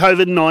regards to the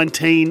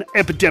COVID-19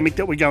 epidemic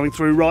that we're going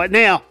through right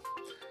now.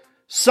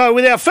 So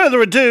without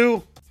further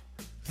ado,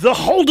 the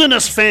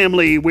Holderness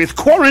family with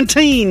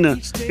Quarantine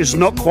is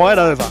not quite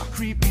over.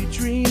 Creepy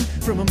dream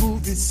from a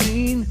movie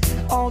scene.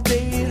 All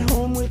day at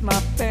home with my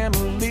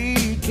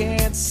family.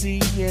 Can't see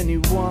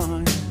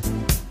anyone.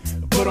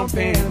 Put on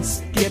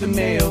pants, get the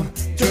mail,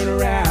 turn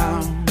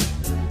around.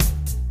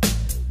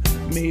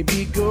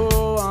 Maybe go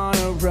on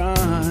a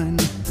run.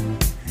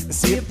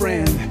 See a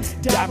friend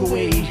dive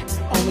away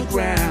on the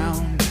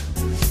ground.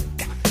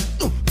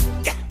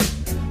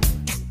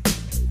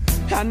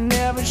 I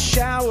never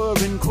shower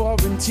in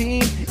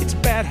quarantine. It's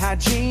bad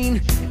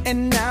hygiene.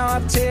 And now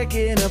I've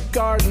taken up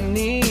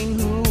gardening.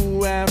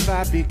 Who have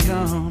I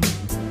become?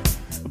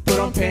 Put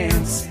on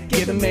pants,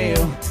 get the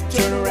mail,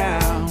 turn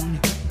around.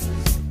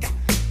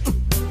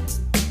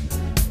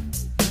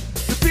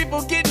 The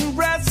people getting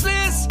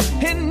restless,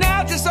 and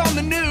now just on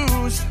the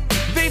news,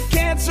 they've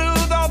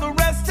canceled all the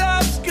rest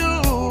of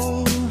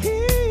school.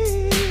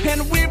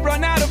 And we've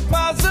run out of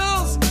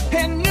puzzles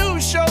and new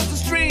shows to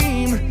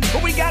stream.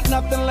 But we got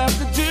nothing left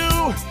to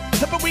do,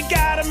 but we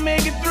gotta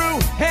make it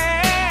through.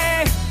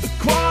 Hey, the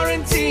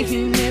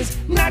quarantine is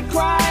not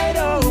quite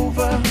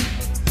over.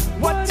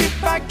 What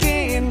if I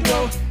can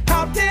go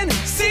out and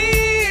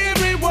see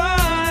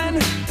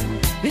everyone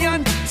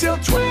until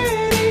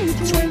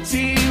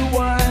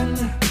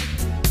 2021?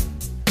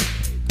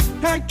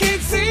 I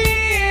can't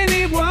see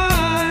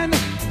anyone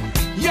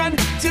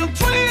until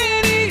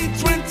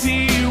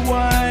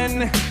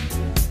 2021.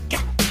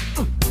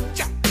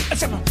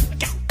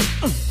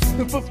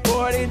 For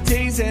 40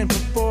 days and for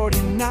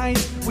 40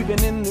 nights, we've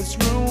been in this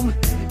room,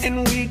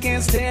 and we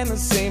can't stand the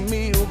same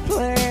meal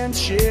plan.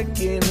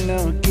 Chicken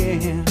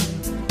again,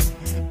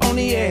 on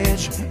the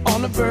edge,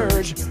 on the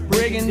verge,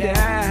 breaking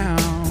down.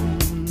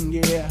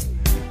 Yeah,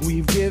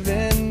 we've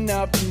given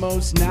up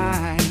most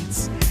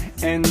nights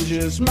and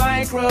just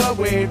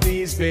microwave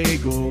these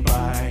bagel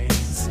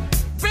bites.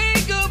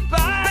 Bagel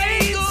bites!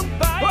 Bagel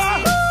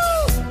bites!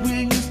 Woo-hoo!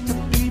 We used to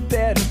be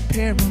better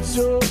parents,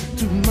 so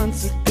 2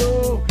 months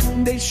ago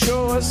they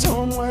show us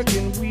homework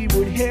and we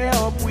would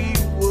help, we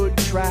would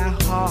try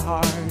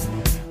hard.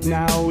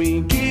 Now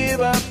we give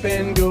up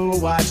and go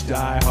watch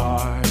Die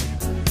Hard.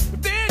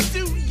 They're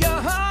too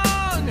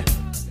young.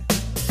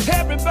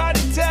 Everybody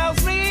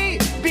tells me,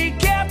 be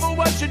careful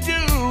what you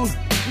do.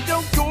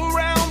 Don't go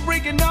around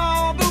breaking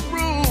all the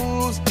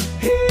rules.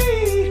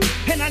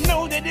 And I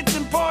know that it's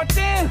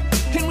important,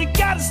 and we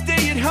gotta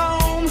stay at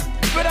home.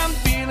 But I'm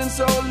feeling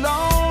so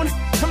alone.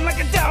 I'm like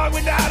a dog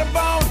without a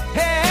bone.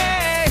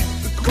 Hey,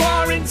 the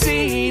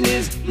quarantine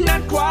is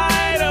not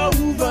quite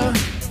over.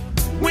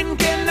 When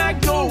can I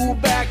go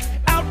back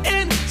out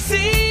and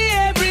see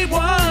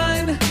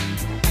everyone?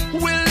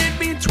 Will it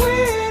be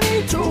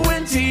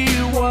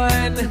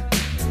 2021?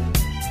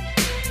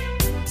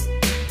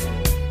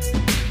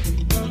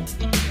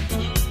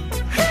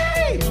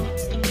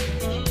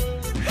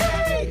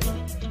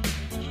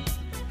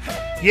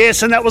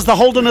 Yes, and that was the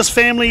Holderness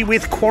family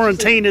with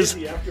Quarantine is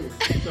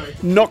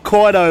not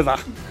quite over.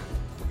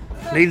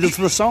 Neither's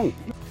the song.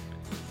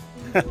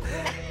 Yeah,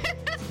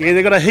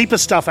 they've got a heap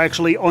of stuff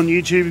actually on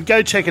YouTube.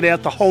 Go check it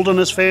out, the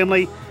Holderness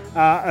family.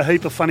 A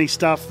heap of funny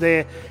stuff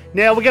there.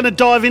 Now we're going to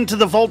dive into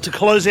the vault to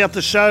close out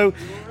the show,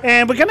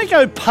 and we're going to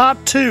go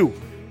part 2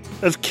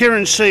 of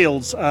Kieran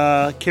Shields.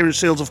 Kieran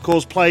Shields, of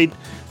course, played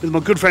with my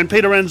good friend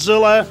Peter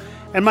Anzullo,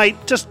 and mate,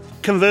 just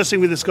conversing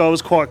with this guy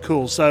was quite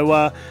cool.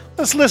 So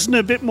let's listen to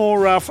a bit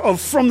more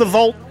of From the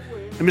Vault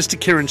and Mr.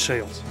 Kieran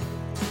Shields.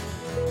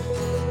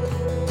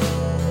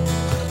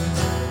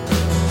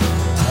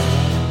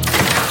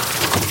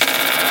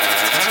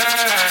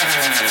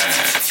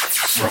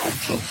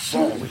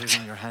 With it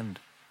in your hand.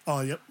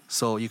 Oh, yep.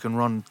 So you can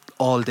run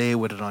all day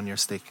with it on your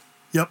stick.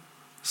 Yep.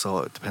 So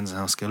it depends on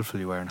how skillful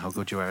you are and how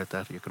good you are at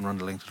that. You can run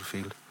the length of the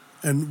field.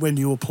 And when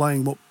you were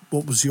playing,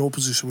 what was your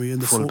position? Were you in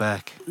the full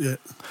back? Yeah.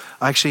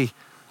 Actually,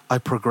 I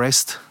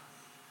progressed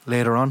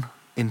later on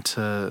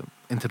into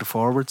the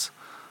forwards,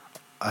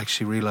 I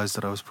actually realised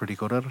that I was pretty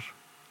good at it.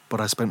 But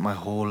I spent my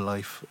whole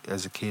life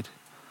as a kid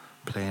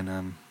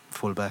playing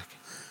full back.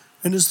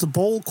 And is the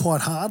ball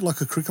quite hard,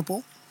 like a cricket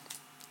ball?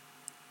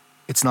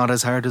 It's not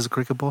as hard as a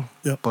cricket ball,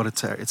 Yep. but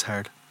it's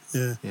hard.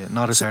 Yeah. Yeah,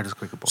 not as hard as a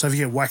cricket ball. So if you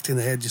get whacked in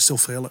the head, you still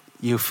feel it?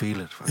 You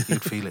feel it. You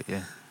feel it,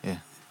 yeah. Yeah,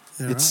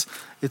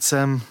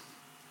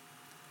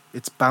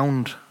 It's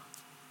bound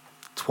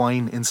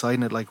twine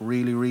inside it, like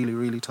really, really,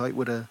 really tight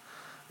with a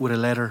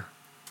leather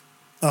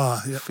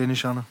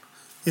finish on it.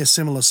 Yeah,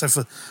 similar. So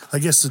for, I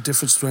guess the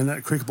difference between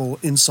that cricket ball,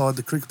 inside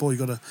the cricket ball,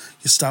 you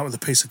start with a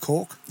piece of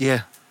cork.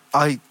 Yeah,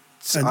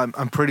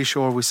 I'm pretty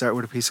sure we start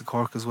with a piece of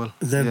cork as well.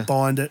 Then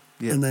bind it,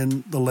 Yeah. and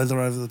then the leather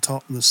over the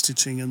top and the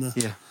stitching and the...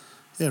 Yeah.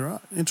 Yeah,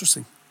 right.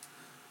 Interesting.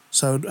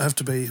 So it'd have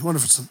to be... I wonder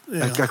if it's...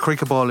 A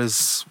cricket ball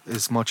is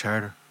much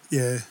harder.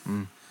 Yeah.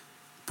 Mm.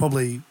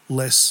 Probably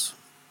less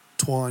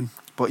twine.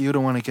 But you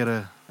don't want to get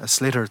a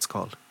slitter, it's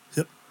called.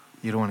 Yep.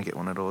 You don't want to get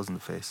one of those in the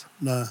face.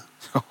 No.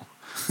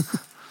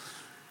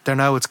 There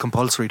now it's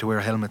compulsory to wear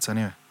helmets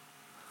anyway.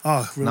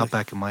 Oh, really? Not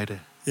back in my day.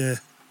 Yeah.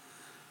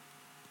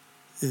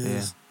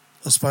 Yeah.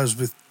 I suppose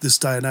with this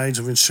day and age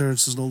of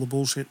insurances and all the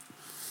bullshit,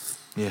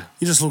 Yeah.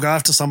 you just look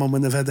after someone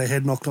when they've had their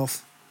head knocked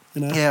off,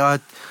 you know? Yeah,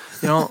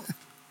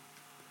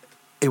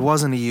 it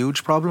wasn't a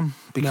huge problem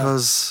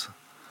because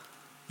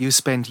you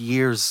spent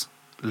years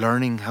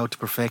learning how to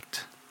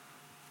perfect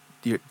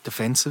your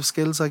defensive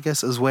skills, I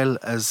guess, as well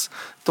as,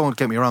 don't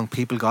get me wrong,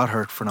 people got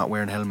hurt for not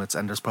wearing helmets,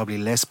 and there's probably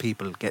less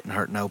people getting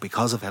hurt now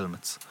because of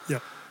helmets. Yeah.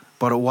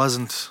 But it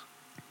wasn't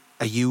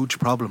a huge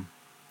problem.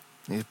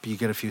 If you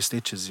get a few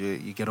stitches,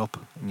 you get up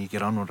and you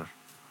get on with it.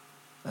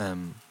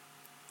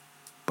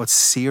 But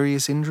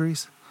serious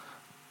injuries,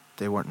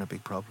 they weren't a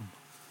big problem.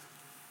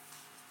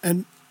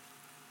 And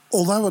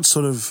although it's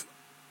sort of...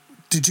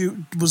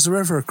 Was there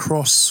ever a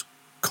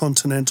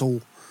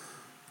cross-continental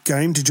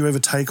game? Did you ever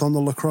take on the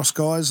lacrosse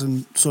guys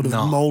and sort of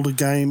mould a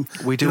game?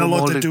 We do a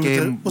moulded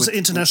game. Was it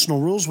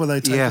international rules where they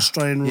take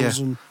Australian rules?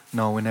 Yeah. And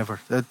No, we never.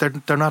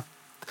 They're not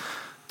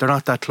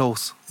that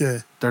close. Yeah.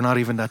 They're not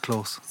even that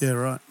close. Yeah,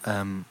 right.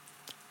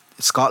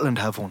 Scotland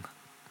have one.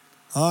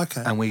 Oh,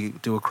 okay. And we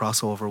do a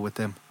crossover with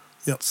them.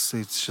 Yep.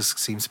 It just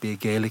seems to be a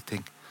Gaelic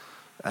thing.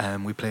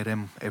 We play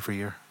them every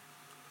year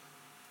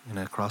in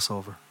a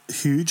crossover.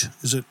 Huge?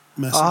 Is it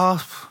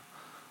massive?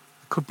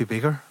 It could be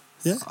bigger.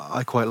 Yeah.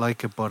 I quite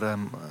like it, but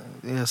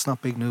it's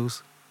not big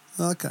news.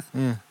 Okay.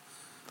 Yeah.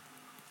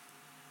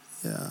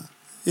 Yeah.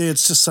 Yeah,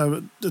 it's just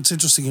so... It's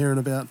interesting hearing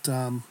about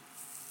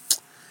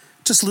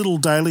just little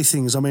daily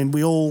things. I mean,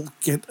 we all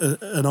get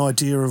an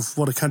idea of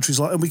what a country's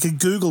like, and we can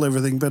Google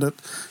everything, but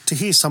to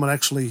hear someone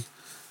actually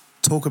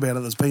talk about it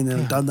that's been there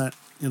and done that,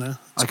 you know...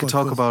 I could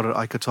talk about it.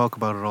 I could talk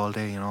about it all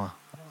day, you know.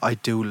 I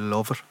do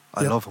love it.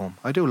 I love home.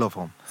 I do love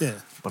home.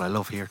 Yeah. But I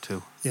love here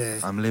too. Yeah.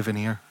 I'm living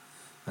here,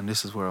 and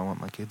this is where I want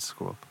my kids to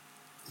grow up.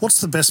 What's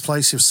the best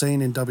place you've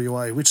seen in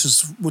WA? Which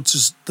is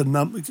the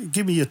number?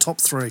 Give me your top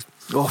three.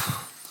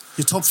 Oh,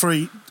 your top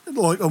three.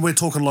 Like, and we're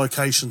talking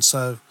location.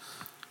 So,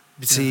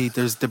 you see,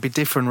 there'd be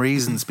different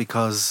reasons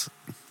because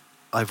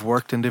I've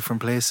worked in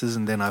different places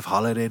and then I've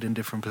holidayed in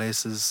different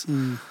places.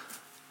 Mm.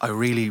 I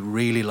really,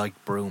 really like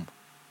Broome.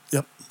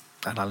 Yep.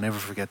 And I'll never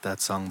forget that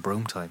song,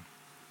 Broome Time.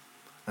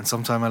 And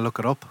sometime I look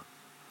it up,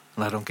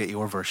 and I don't get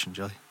your version,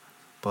 Joy,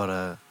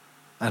 but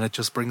and it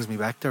just brings me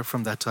back there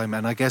from that time.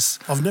 And I guess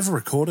I've never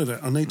recorded it.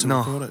 I need to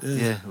record it.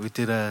 Yeah, we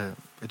did it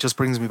just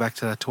brings me back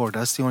to that tour.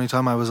 That's the only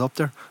time I was up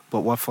there.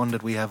 But what fun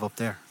did we have up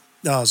there?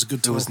 Oh, it was a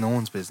good tour. It was no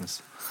one's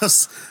business.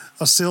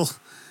 I still...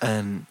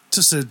 And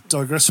just to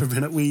digress for a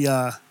minute, we...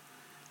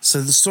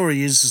 so the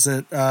story is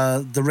that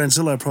the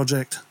Ranzillo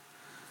Project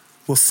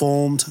were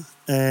formed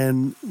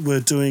and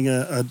we're doing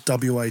a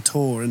WA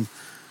tour. And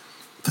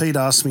Pete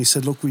asked me, he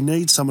said, look, we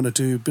need someone to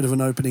do a bit of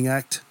an opening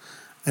act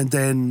and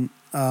then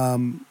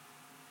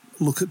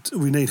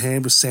we need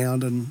hand with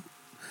sound, and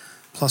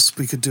plus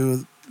we could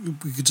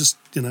just,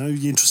 you know,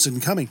 you interested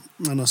in coming?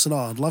 And I said,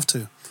 I'd love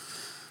to.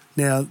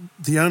 Now,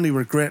 the only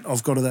regret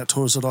I've got of that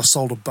tour is that I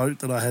sold a boat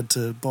that I had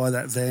to buy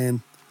that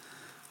van.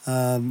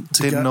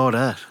 Didn't know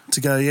that.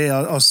 To go,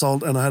 I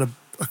sold, and I had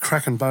a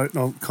cracking boat,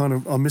 and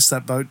I miss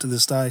that boat to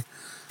this day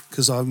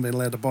because I haven't been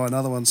allowed to buy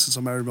another one since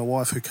I married my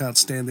wife who can't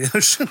stand the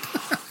ocean.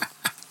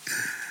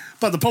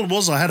 But the problem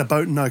was I had a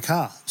boat and no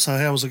car, so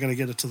how was I going to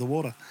get it to the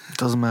water?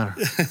 Doesn't matter.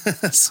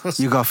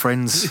 You got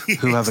friends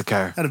who have a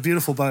car. Had a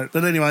beautiful boat.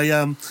 But anyway,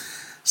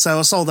 so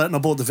I sold that and I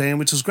bought the van,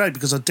 which was great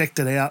because I decked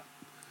it out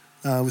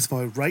with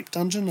my rape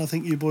dungeon, I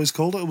think you boys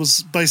called it. It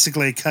was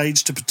basically a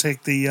cage to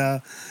protect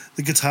the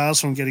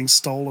guitars from getting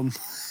stolen.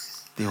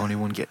 The only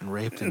one getting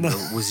raped in there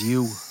was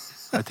you,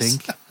 I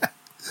think.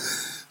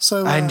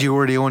 So and you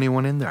were the only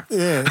one in there.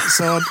 Yeah,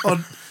 so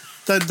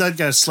they'd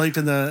go sleep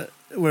in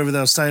wherever they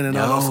were staying, and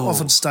I'd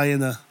often stay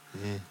in the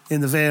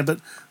van. But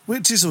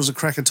it was a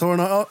cracking tour,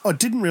 and I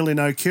didn't really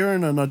know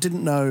Kieran, and I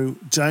didn't know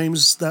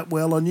James that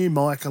well. I knew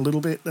Mike a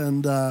little bit,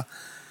 and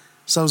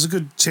so it was a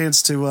good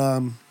chance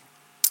to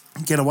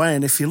get away.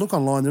 And if you look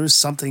online, there is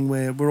something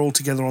where we're all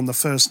together on the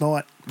first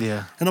night.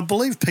 Yeah. And I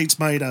believe Pete's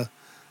made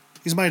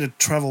He's made a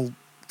travel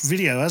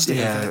video, hasn't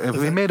he? Yeah,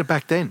 we made it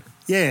back then.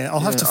 Yeah, I'll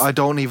have to. I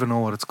don't even know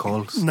what it's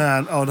called.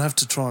 No, I'd have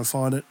to try and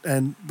find it.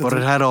 But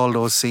it had all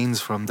those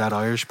scenes from that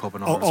Irish pub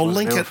and all. I'll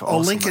link it.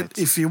 I'll link it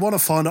if you want to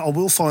find it. I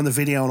will find the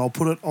video and I'll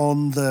put it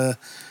on the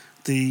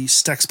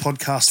Stacks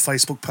Podcast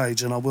Facebook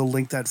page, and I will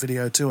link that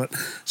video to it.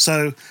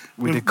 So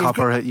you did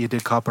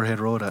Copperhead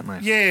Road that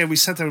night. Yeah, we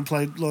sat there and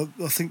played.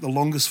 I think the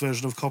longest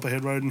version of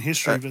Copperhead Road in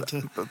history, but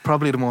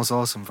probably the most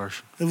awesome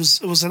version. It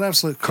was an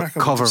absolute cracker.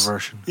 Cover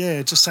version.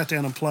 Yeah, just sat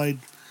down and played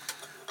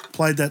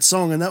that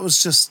song, and it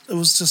was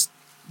just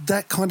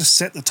that kind of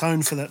set the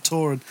tone for that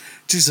tour. And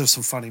geez, there were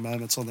some funny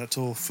moments on that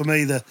tour. For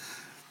me, the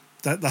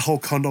whole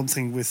condom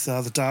thing with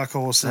the Dark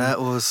Horse. That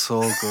was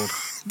so good.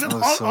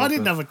 I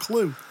didn't have a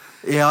clue.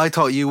 Yeah, I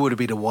thought you would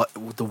be the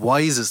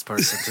wisest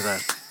person to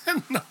that.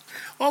 No,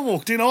 I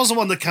walked in. I was the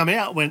one that come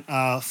out and went,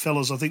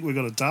 fellas, I think we've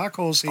got a Dark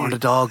Horse here. Or the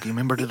dog. You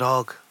remember the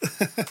dog?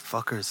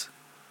 Fuckers.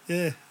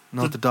 Yeah.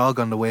 Not the dog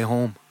on the way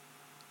home.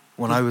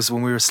 When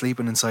we were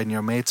sleeping inside in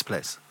your mate's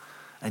place,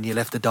 and you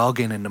left the dog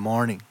in the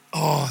morning.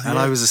 Oh, and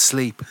yeah. I was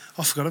asleep.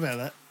 I forgot about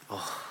that.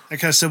 Oh.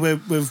 Okay, so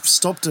we've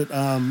stopped at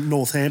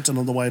Northampton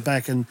on the way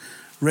back, and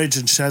Reg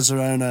and Shaz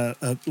own a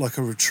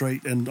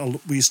retreat,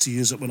 and we used to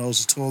use it when I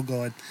was a tour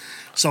guide.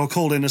 So I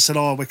called in and said,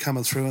 "Oh, we're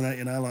coming through," and that,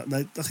 you know,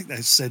 like I think they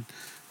said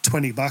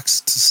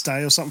 $20 to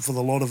stay or something for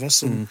the lot of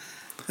us, and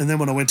then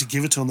when I went to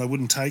give it to them, they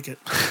wouldn't take it.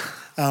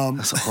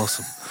 That's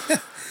awesome.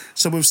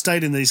 So we've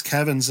stayed in these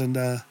cabins, and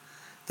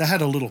they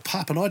had a little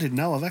pup, and I didn't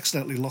know. I've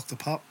accidentally locked the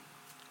pup.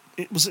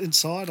 It was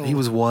inside. He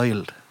was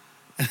wild.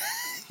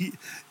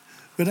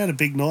 We'd had a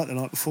big night the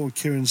night before.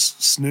 Kieran's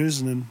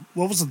snoozing, and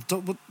what was the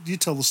dog? What, you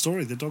tell the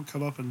story. The dog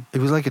come up and it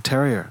was like a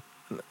terrier.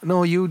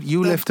 No,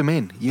 you left him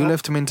in. You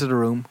left him into the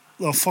room.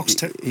 Oh, fox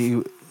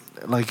terrier.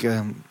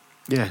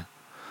 Yeah,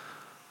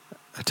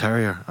 a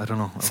terrier. I don't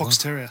know. Fox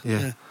terrier.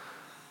 Yeah.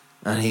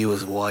 And he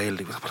was wild.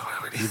 He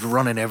was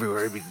running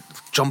everywhere. He'd be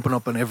jumping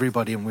up on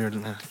everybody, and we were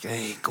like,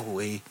 "Hey, go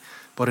away!"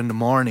 But in the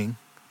morning,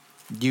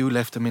 you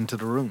left him into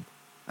the room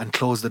and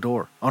closed the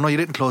door. Oh no, you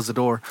didn't close the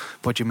door,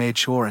 but you made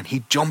sure. And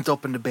he jumped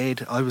up in the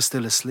bed. I was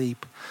still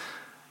asleep.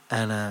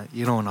 And,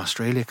 in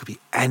Australia, it could be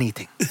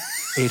anything.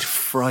 It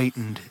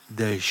frightened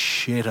the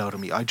shit out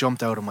of me. I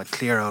jumped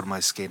clear out of my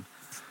skin.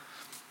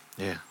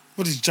 Yeah.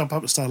 What, did you jump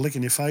up and start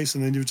licking your face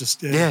and then you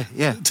just... Yeah.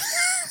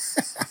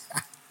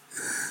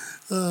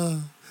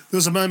 There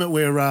was a moment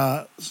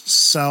where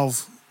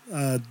Salve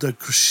de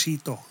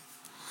Crescito,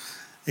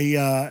 he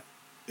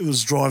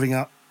was driving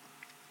up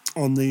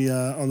on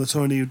the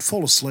tour and he would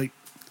fall asleep.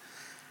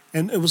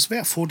 And it was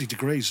about 40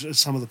 degrees at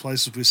some of the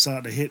places we were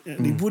starting to hit.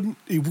 And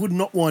he would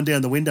not wind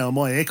down the window. And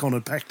my aircon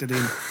had packed it in.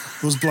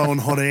 It was blowing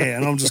hot air.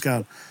 And I'm just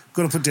going,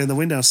 got to put down the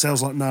window. And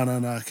Sal's like, no.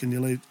 Can you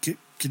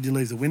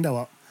leave the window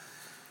up?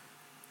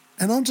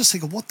 And I'm just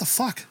thinking, what the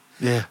fuck?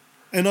 Yeah.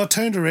 And I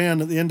turned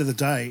around at the end of the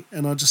day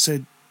and I just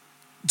said,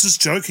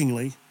 just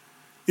jokingly,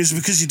 is it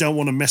because you don't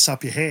want to mess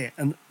up your hair?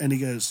 And he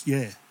goes,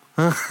 yeah.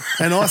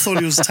 And I thought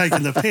he was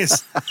taking the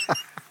piss.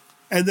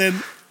 And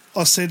then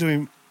I said to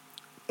him,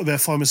 about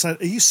 5 minutes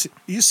later, are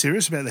you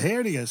serious about the hair?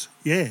 And he goes,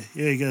 yeah.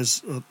 He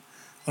goes,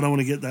 I don't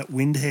want to get that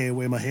wind hair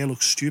where my hair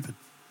looks stupid.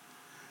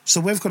 So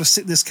we've got to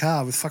sit in this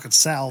car with fucking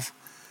Salve.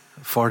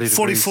 40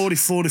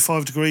 degrees.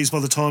 45 degrees by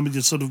the time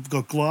you sort of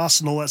got glass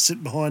and all that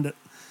sitting behind it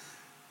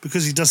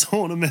because he doesn't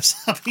want to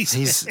mess up his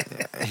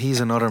hair. He's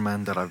another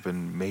man that I've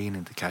been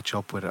meaning to catch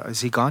up with.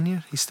 Is he gone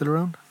yet? He's still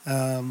around?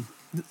 I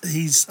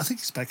think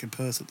he's back in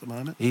Perth at the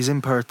moment. He's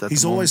in Perth at the moment.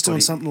 He's always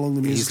doing something along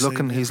the music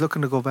scene. He's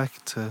looking to go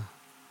back to...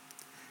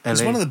 LA.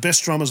 He's one of the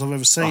best drummers I've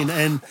ever seen,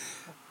 and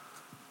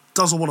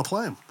doesn't want to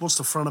play him. Wants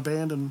to front a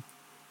band, and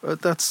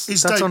that's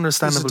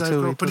understandable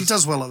too. But he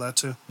does well at that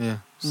too. Yeah.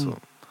 So,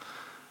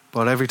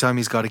 but every time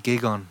he's got a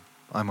gig on,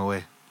 I'm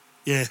away.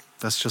 Yeah.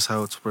 That's just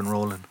how it's been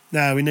rolling.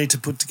 No, we need to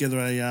put together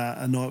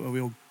a night where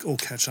we all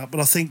catch up. But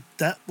I think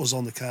that was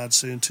on the card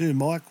soon too.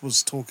 Mike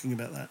was talking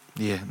about that.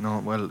 Yeah. No.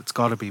 Well, it's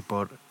got to be.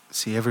 But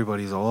see,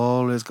 everybody's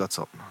always got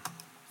something on.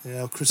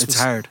 Yeah. Christmas. It's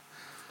hard.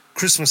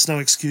 Christmas, no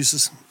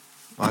excuses.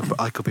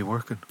 I could be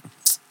working.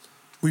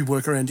 We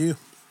work around you.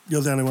 You're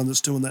the only one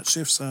that's doing that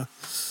shift, so...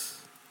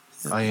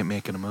 Yeah. I ain't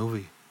making a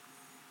movie.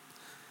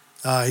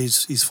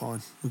 He's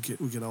fine. We'll get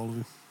hold of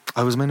him.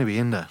 I was meant to be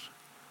in that.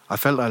 I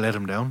felt I let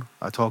him down.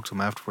 I talked to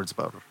him afterwards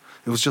about it.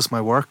 It was just my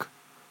work.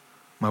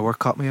 My work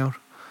caught me out.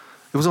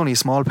 It was only a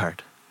small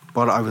part,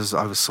 but I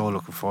was so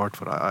looking forward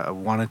to it. I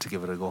wanted to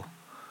give it a go.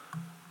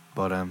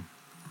 But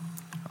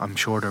I'm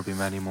sure there'll be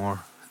many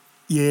more.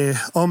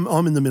 Yeah,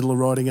 I'm in the middle of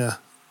writing a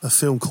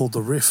film called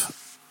The Riff,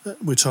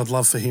 which I'd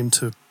love for him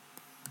to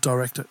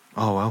direct it.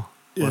 Oh wow!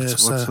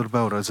 What's it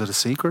about? Is it a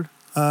secret?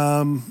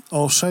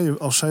 I'll show you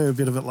a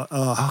bit of it.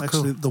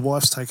 Actually, cool. The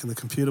wife's taken the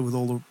computer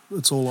with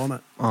it's all on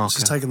it. Oh, okay.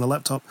 She's taken the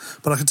laptop,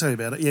 but I can tell you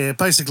about it. Yeah,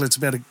 basically, it's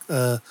about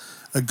a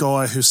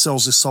guy who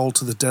sells his soul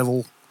to the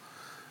devil,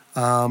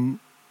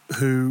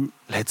 who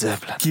Led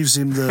Zeppelin gives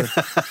him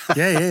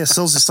the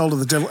sells his soul to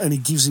the devil, and he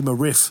gives him a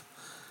riff,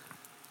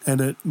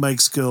 and it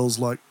makes girls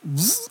like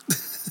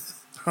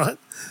right.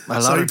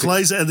 So he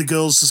plays it, and the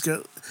girls just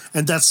go.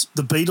 And that's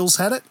the Beatles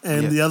had it,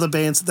 and the other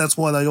bands. That's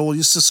why they all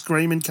used to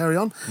scream and carry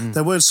on.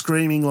 They weren't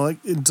screaming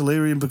like in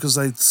delirium because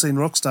they'd seen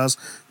rock stars.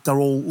 They're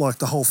all like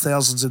the whole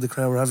thousands in the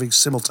crowd were having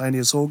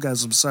simultaneous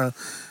orgasms. So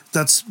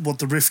that's what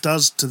the riff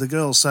does to the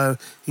girl. So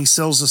he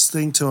sells this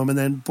thing to him, and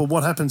then but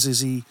what happens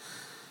is he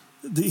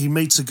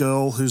meets a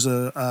girl who's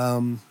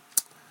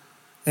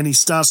and he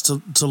starts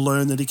to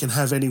learn that he can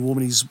have any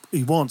woman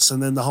he wants.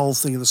 And then the whole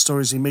thing of the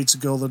story is he meets a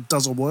girl that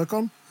doesn't work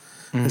on,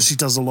 and she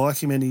doesn't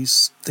like him, and he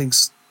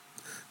thinks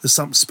there's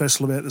something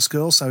special about this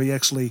girl, so he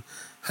actually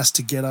has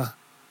to get her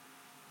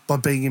by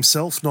being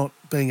himself, not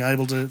being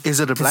able to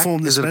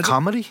perform this magic.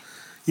 Comedy?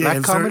 Yeah,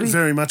 black comedy?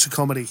 Very much a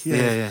comedy.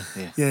 Yeah.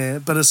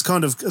 But it's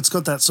got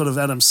that sort of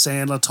Adam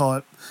Sandler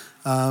type,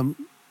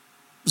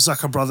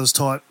 Zucker Brothers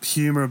type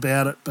humour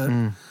about it,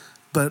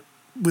 but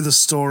with a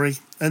story.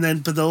 And then,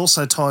 but it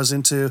also ties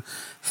into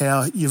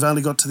how you've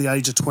only got to the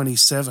age of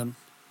 27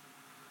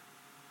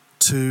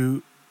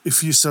 to,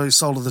 if you sell your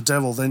soul to the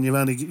devil, then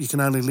you can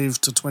only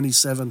live to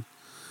 27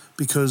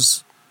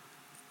 because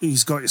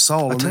he's got your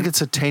soul. I think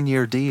it's a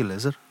 10-year deal,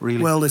 is it?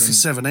 Really? Well, if you're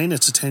 17,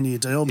 it's a 10-year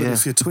deal. But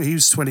if you're he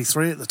was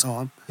 23 at the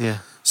time. Yeah.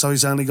 So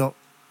he's only got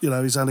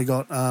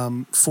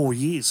 4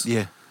 years.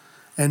 Yeah.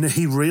 And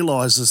he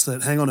realises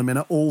that, hang on a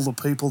minute, all the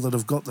people that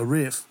have got the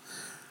riff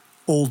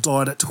all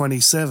died at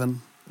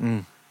 27.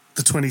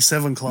 The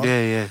 27 Club.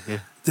 Yeah.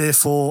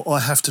 Therefore, I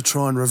have to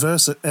try and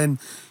reverse it. And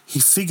he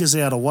figures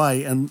out a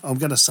way, and I'm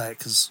going to say it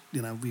because,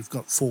 we've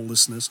got 4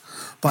 listeners,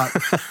 but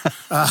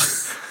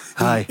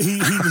Hi.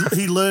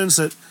 He learns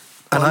that...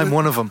 And I'm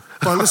one of them.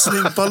 By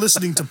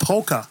listening to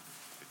polka,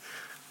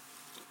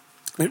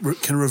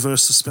 it can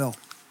reverse the spell.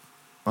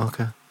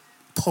 Okay.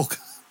 Polka.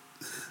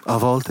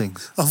 Of all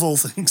things. Of all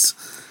things.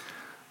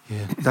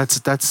 Yeah. That's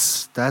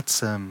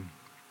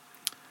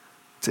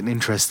it's an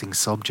interesting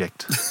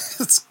subject.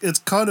 It's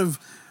got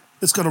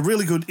a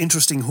really good,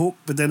 interesting hook,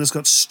 but then it's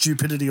got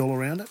stupidity all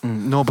around it.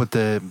 No, but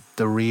the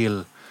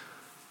real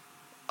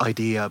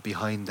idea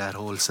behind that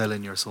whole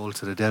selling your soul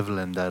to the devil,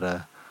 and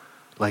that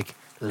like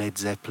Led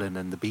Zeppelin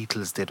and the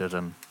Beatles did it,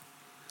 and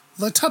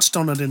they touched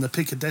on it in the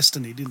Pick of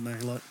Destiny, didn't they?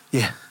 Like,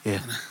 yeah.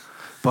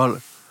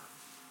 Well,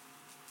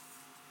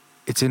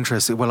 it's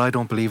interesting. Well, I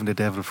don't believe in the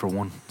devil for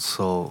one.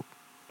 So,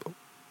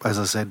 as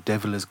I said,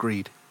 devil is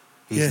greed.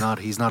 He's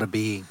not a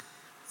being.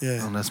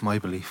 Yeah. And that's my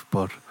belief.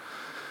 But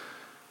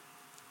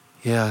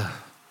yeah,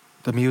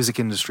 the music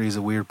industry is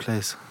a weird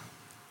place.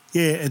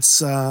 Yeah,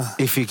 it's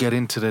if you get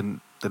into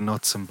the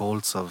nuts and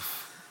bolts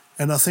of.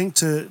 And I think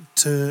to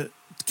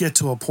get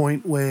to a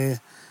point where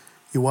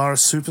you are a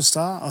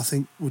superstar, I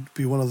think would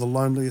be one of the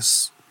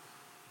loneliest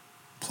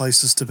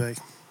places to be.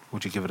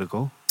 Would you give it a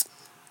go?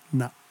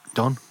 No.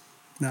 Done?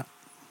 No.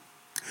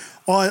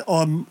 I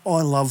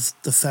love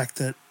the fact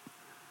that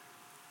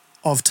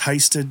I've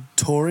tasted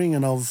touring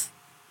and I've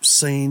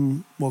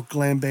seen what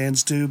glam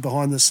bands do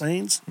behind the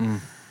scenes,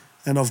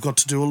 and I've got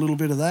to do a little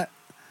bit of that.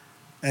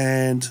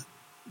 And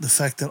the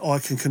fact that I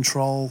can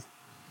control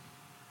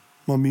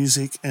my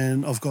music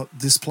and I've got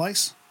this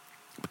place.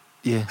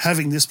 Yeah.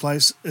 Having this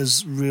place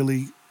has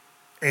really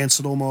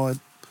answered all my,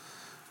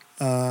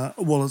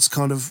 it's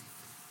kind of,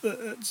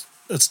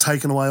 it's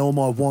taken away all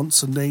my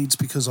wants and needs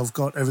because I've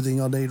got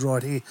everything I need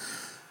right here.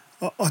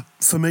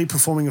 For me,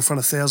 performing in front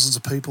of thousands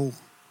of people,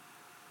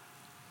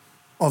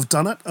 I've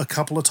done it a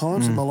couple of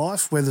times in my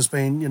life where there's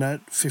been,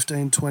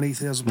 15,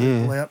 20,000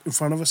 people out in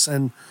front of us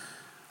and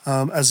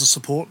as a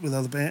support with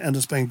other bands, and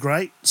it's been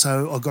great.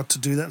 So I got to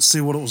do that and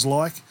see what it was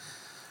like.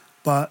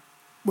 But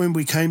when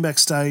we came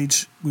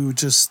backstage, we were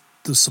just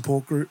the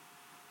support group.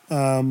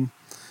 But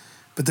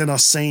then I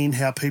seen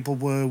how people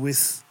were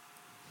with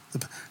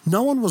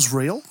no one was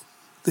real.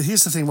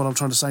 Here's the thing, what I'm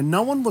trying to say.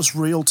 No one was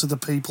real to the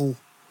people.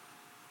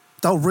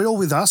 They were real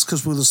with us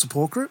because we're the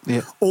support group.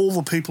 Yeah. All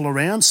the people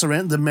around,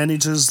 the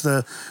managers,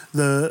 the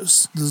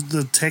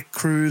tech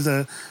crew,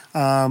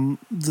 even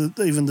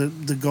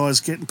the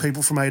guys getting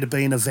people from A to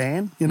B in a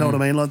van. You know what I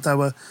mean? Like they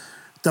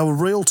were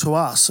real to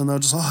us, and they were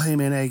just, oh, hey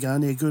man, how you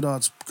going? Yeah, good. Oh,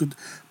 it's good.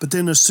 But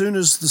then as soon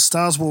as the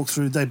stars walk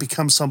through, they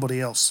become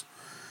somebody else.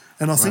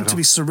 And I think to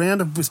be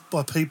surrounded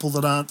by people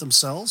that aren't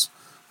themselves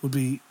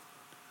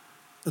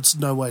it's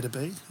no way to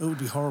be. It would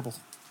be horrible.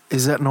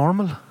 Is that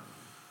normal?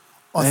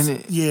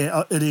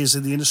 Yeah, it is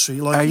in the industry.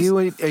 Like,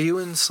 are you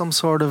in some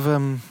sort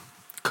of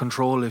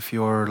control if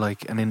you're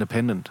like an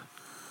independent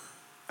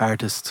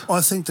artist?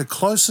 I think the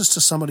closest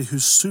to somebody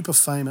who's super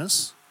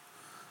famous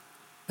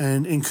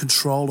and in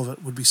control of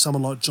it would be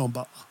someone like John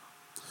Butler,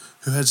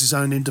 who has his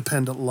own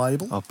independent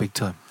label. Oh, big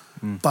time.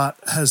 But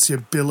has the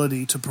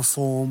ability to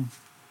perform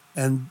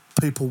and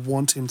people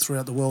want him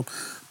throughout the world,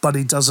 but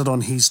he does it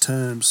on his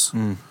terms.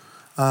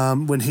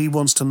 When he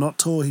wants to not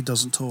tour, he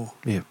doesn't tour.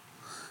 Yeah.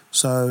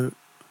 So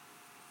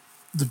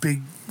the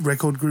big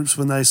record groups,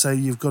 when they say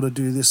you've got to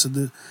do this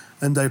and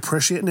they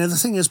pressure it. Now, the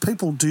thing is,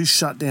 people do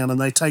shut down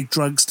and they take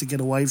drugs to get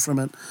away from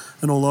it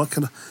and all that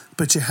kind of.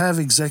 But you have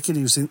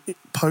executives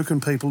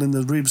poking people in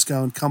the ribs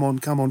going, come on.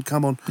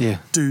 Yeah.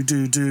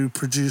 Do,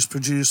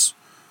 produce.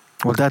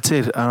 Well, that's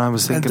it. And I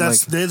was thinking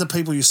they're the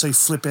people you see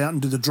flip out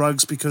and do the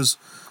drugs because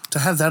to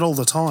have that all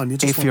the time, you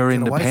just If want you're to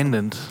get away from it.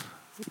 independent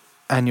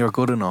and you're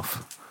good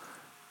enough,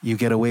 you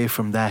get away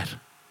from that.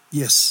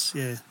 Yes,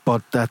 yeah.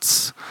 But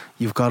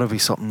you've got to be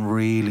something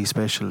really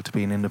special to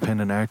be an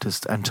independent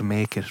artist and to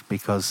make it,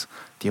 because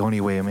the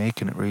only way of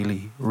making it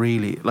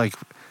really, like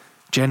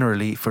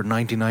generally for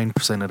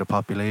 99% of the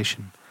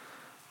population,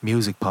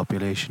 music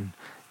population,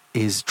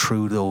 is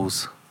through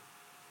those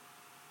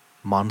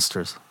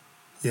monsters.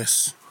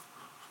 Yes.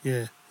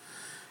 Yeah.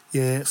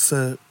 Yeah,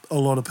 for a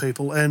lot of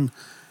people. And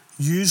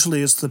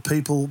usually it's the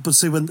people, but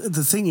see, when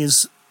the thing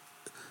is,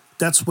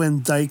 that's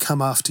when they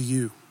come after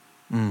you.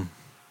 Mm.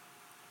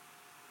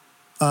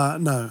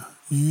 No,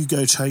 you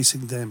go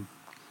chasing them.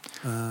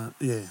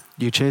 Yeah.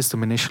 You chase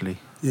them initially.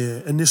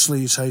 Yeah,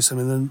 initially you chase them,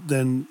 and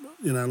then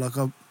you know, like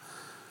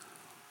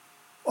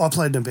I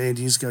played in a band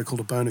years ago called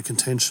A Bone of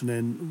Contention,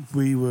 and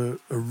we were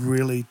a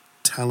really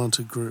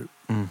talented group.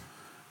 Mm.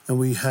 And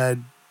we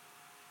had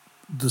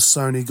the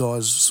Sony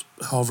guys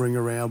hovering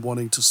around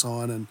wanting to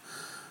sign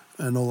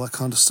and all that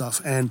kind of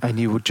stuff. And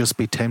you would just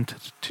be tempted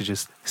to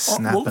just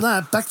snap it.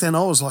 No, back then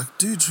I was like,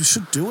 dudes, we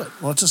should do it.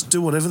 Like, just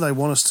do whatever they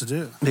want us to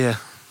do. Yeah.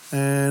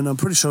 And I'm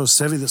pretty sure it was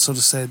Sevi that sort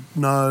of said,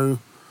 no,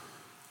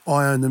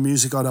 I own the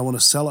music, I don't want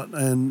to sell it.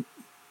 And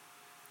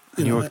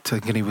you were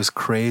thinking he was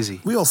crazy.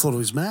 We all thought he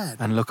was mad.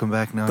 And looking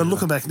back now. But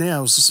looking back now,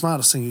 it was the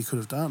smartest thing he could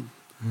have done.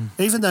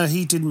 Even though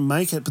he didn't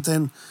make it, but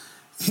then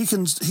he's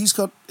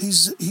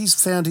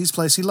found his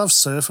place. He loves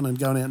surfing and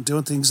going out and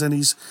doing things, and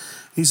he's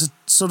a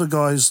sort of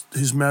guy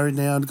who's married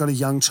now and got a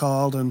young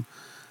child, and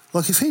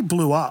like if he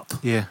blew up,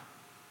 yeah,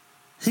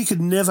 he could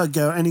never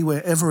go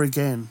anywhere ever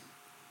again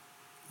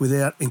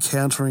without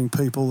encountering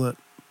people that...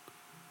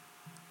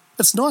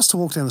 It's nice to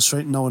walk down the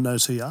street and no one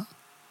knows who you are.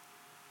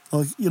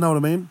 Like, you know what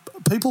I mean?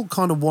 People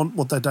kind of want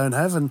what they don't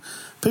have, and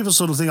people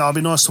sort of think, oh, it'd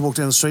be nice to walk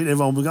down the street,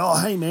 everyone will go, oh,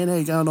 hey, man, how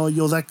you going? Oh,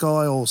 you're that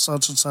guy, or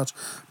such and such.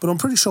 But I'm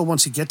pretty sure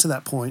once you get to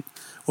that point,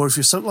 or if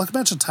you're like,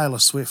 imagine Taylor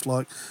Swift,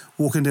 like,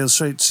 walking down the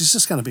street, she's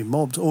just going to be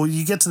mobbed. Or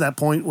you get to that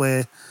point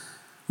where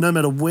no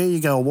matter where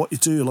you go or what you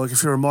do, like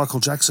if you're a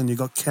Michael Jackson, you've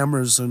got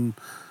cameras and,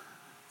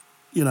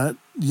 you know,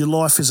 your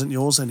life isn't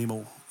yours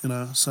anymore, you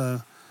know,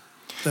 so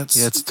that's...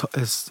 Yeah,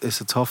 it's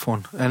a tough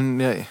one.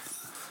 And, yeah...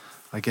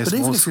 I guess but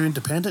even if you're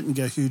independent and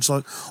go huge,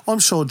 like I'm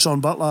sure John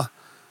Butler,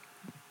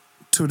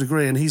 to a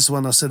degree, and he's the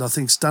one I said I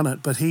think's done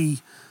it, but he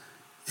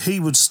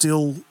would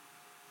still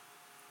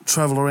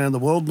travel around the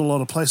world in a lot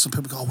of places, and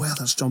people go, oh, wow,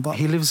 that's John Butler.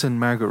 He lives in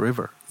Margaret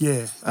River.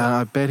 Yeah.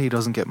 I bet he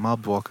doesn't get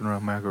mobbed walking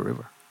around Margaret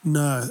River.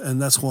 No, and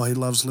that's why he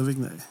loves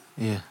living there.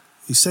 Yeah.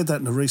 He said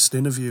that in a recent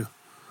interview.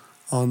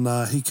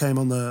 He came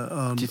on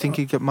the... Do you think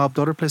he'd get mobbed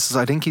other places?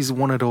 I think he's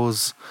one of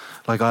those...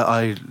 Like,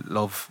 I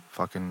love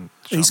fucking...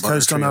 John East Butler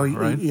Coast, Trio, I know.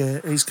 right? Yeah,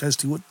 East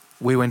Coast he would.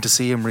 We went to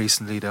see him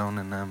recently down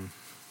in...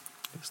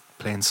 he was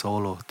playing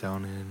solo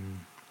down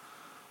in...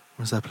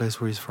 Where's that place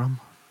where he's from?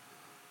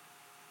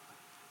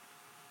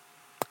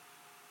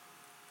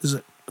 Is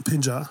it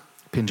Pinjarra?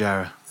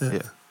 Pinjarra,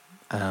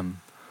 yeah.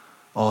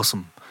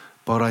 Awesome.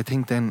 But I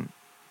think then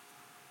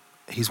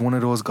he's one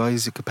of those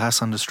guys you could pass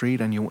on the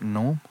street and you wouldn't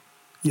know him.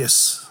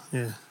 Yes,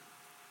 yeah.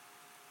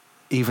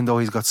 Even though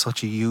he's got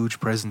such a huge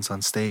presence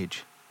on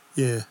stage.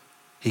 Yeah.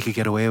 He could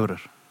get away with it.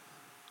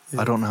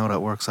 Yeah. I don't know how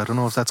that works. I don't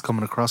know if that's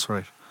coming across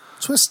right.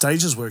 It's where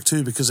stages work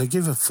too, because they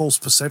give a false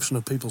perception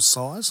of people's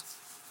size.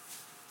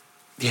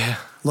 Yeah.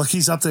 Like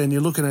he's up there and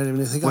you're looking at him and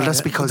you think, well, oh, that's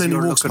yeah. because but then he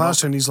you're walks looking past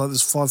up. you and he's like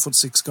this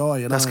 5'6" guy,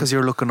 you know. That's because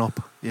you're looking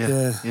up.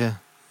 Yeah. Yeah.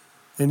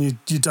 And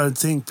you don't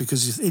think,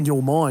 because in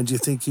your mind you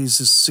think he's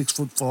this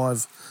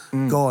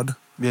 6'5" god.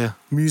 Yeah.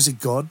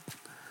 Music god.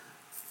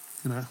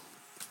 You know.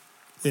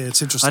 Yeah,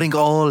 it's interesting. I think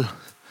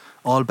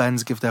all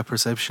bands give that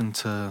perception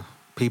to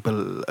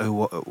people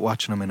who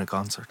watching them in a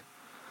concert.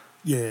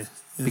 Yeah.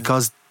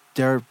 Because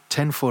they're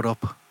 10 foot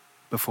up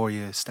before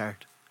you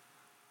start.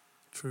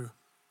 True.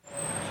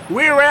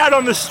 We're out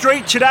on the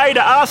street today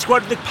to ask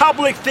what the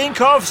public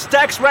think of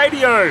Stax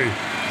Radio.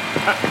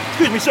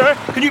 Excuse me, sir.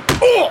 Can you...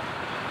 Oh!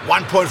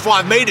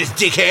 1.5 metres,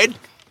 dickhead. Yeah,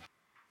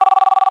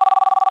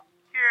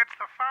 it's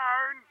the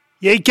phone.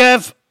 Yeah,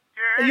 Gav.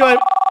 Yeah. Are you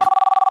able...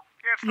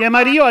 It's Yeah,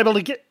 mate, are you able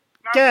to get...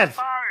 no, Gav. the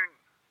phone.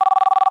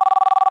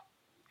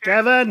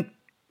 Gavin.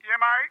 Yeah,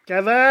 mate.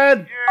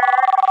 Gavin. Yeah,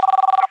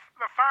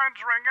 the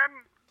phone's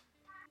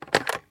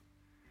ringing.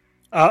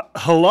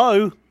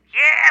 Hello?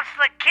 Yeah, it's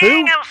the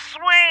king of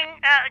swing.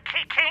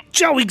 King.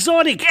 Joe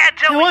Exotic. Yeah,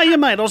 Joe How are you,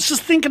 mate? I was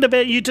just thinking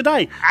about you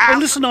today. Hey,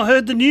 listen, I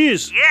heard the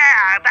news.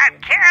 Yeah,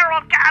 that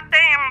Carol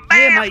goddamn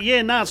band. Yeah, mate,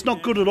 yeah, no, it's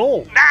not good at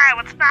all. No,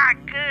 it's not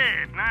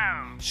good,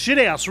 no.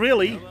 Shithouse,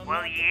 really.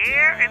 Well,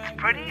 yeah, it's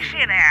pretty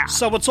shit out.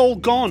 So it's all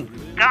gone.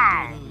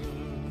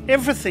 Gone.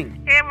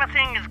 Everything.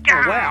 Everything is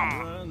gone. Oh,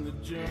 wow.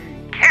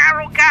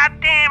 Carol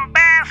goddamn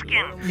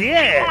Baskin.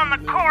 Yeah. She won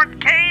the court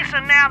case,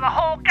 and now the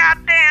whole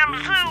goddamn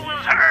zoo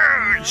is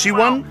hers. She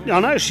won? I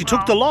know, she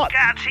took the lot.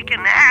 God, she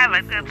can have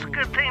it. It's a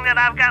good thing that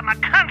I've got my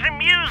country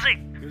music.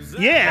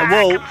 Yeah, I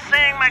well... can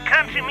sing my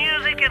country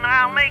music, and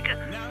I'll make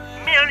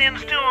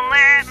millions doing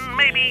that, and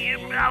maybe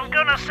I was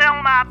gonna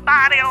sell my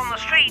body on the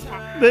street.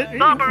 And But,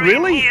 Bubba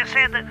really? here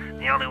said that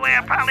the only way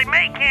I probably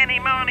make any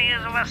money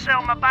is if I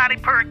sell my body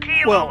per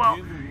kilo. Well,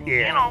 You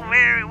yeah. know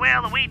very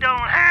well that we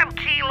don't have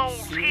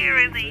kilos here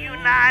in the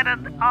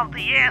United of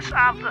the S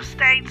of the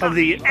States Of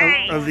the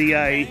A. of the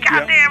A. yeah.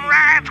 Goddamn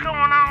riots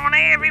going on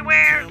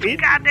everywhere. It's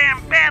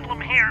goddamn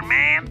bedlam here,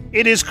 man.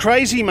 It is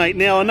crazy, mate.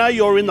 Now, I know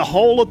you're in the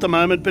hole at the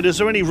moment, but is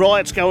there any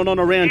riots going on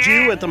around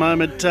you at the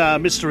moment,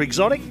 Mr.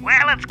 Exotic?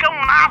 Well, it's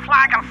going off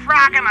like a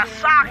frog in a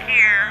sock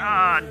here,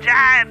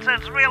 Jai.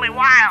 It's really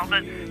wild,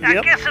 but I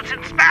Yep. guess it's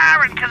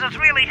inspiring because it's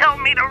really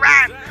helped me to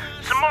write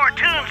some more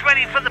tunes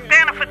ready for the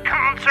benefit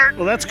concert.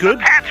 Well, that's good.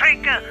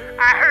 Patrick,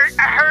 I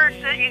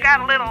heard that you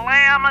got a little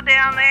llama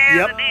down there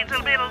Yep. that needs a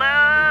little bit of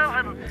love,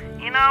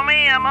 and you know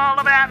me, I'm all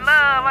about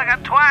love. I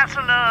got twice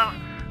the love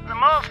than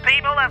most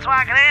people. That's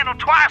why I can handle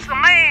twice the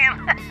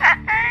man.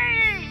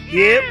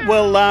 Yeah,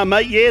 well,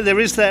 mate, yeah, there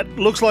is that.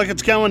 Looks like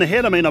it's going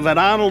ahead. I mean, I've had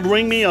Arnold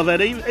ring me. I've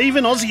had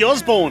even Ozzy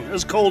Osbourne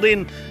has called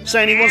in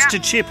saying he wants to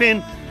chip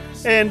in.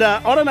 And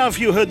I don't know if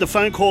you heard the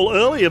phone call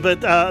earlier,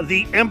 but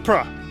the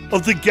Emperor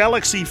of the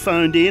Galaxy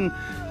phoned in,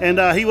 and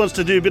he wants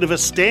to do a bit of a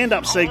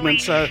stand-up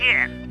segment. So,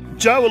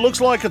 Joe, it looks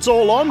like it's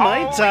all on,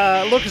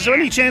 mate. Look, is there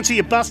any chance of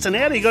you busting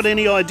out? You got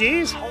any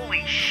ideas?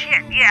 Holy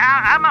shit,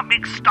 yeah, I'm a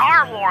big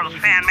Star Wars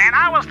fan, man.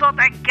 I always thought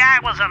that guy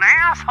was an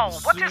asshole.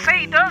 What you say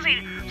he does?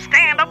 He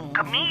stand-up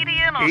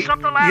comedian or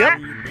something like that?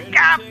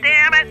 God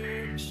damn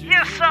it.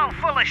 You're so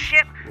full of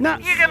shit. No.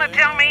 You're gonna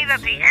tell me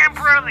that the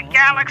Emperor of the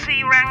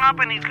Galaxy rang up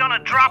and he's gonna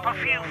drop a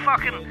few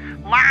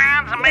fucking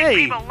lines and make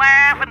people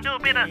laugh and do a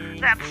bit of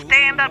that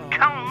stand-up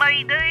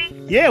comedy?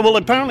 Yeah, well,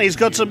 apparently he's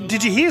got some.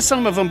 Did you hear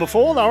some of them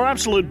before? They were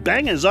absolute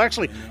bangers.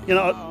 Actually, you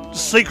know,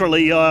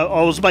 secretly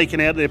I was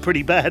making out they're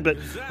pretty bad, but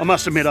I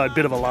must admit I had a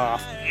bit of a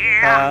laugh.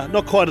 Yeah.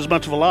 Not quite as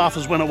much of a laugh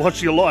as when I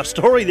watched your life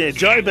story there,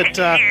 Joe. But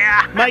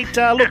mate,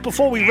 look,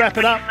 before we wrap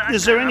it up,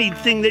 is there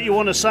anything that you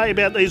want to say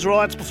about these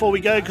riots before we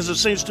go? Because it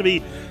seems to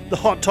be the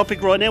hot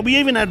topic right now. We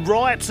even had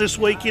riots this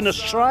week in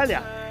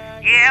Australia.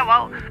 Yeah,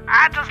 well,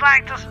 I'd just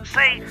like to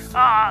say,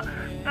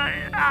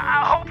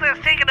 I hope they're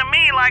thinking of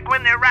me like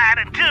when they're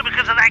riding too,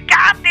 because of that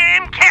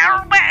goddamn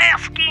Carol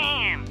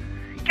Baskin.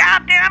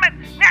 God damn it!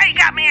 Now you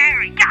got me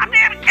angry. God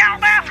damn it, Carol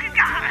Baskin!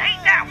 God, I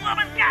hate that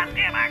woman. God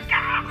damn it!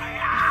 God damn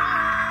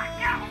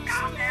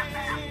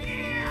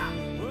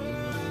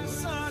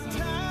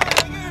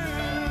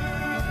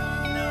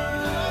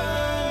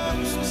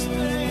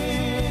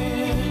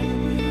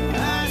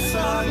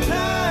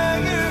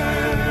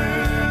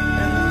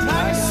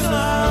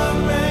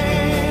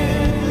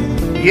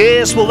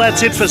Yes, well,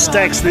 that's it for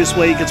Stacks this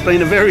week. It's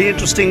been a very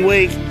interesting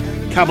week.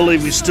 Can't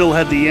believe we still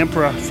had the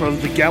Emperor from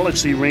the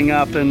Galaxy ring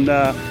up and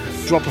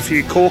drop a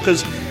few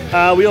corkers.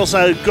 We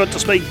also got to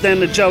speak then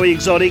to Joey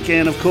Exotic,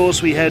 and of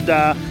course we had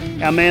our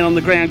man on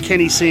the ground,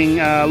 Kenny Singh,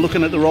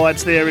 looking at the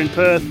riots there in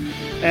Perth.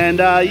 And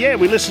yeah,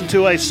 we listened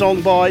to a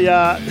song by,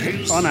 I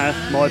know,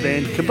 my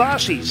band,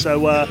 Kabashi. So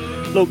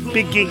look,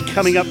 big gig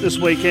coming up this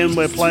weekend.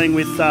 We're playing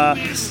with a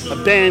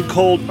band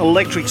called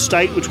Electric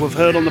State, which we've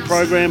heard on the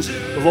program.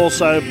 We've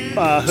also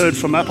heard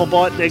from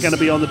Applebite. They're going to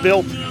be on the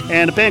bill.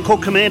 And a band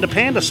called Commander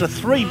Panda. So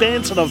 3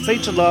 bands that I've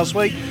featured last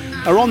week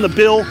are on the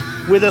bill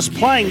with us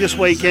playing this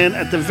weekend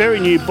at the very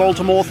new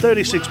Baltimore,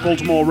 36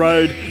 Baltimore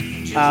Road,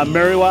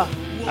 Merriwa,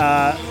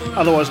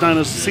 otherwise known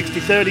as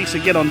 6030. So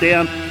get on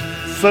down.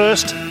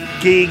 First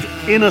gig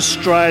in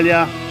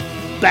Australia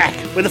back.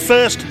 We're the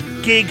first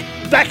gig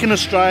back in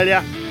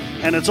Australia,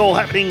 and it's all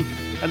happening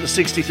at the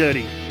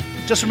 6030.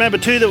 Just remember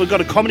too that we've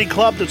got a comedy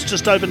club that's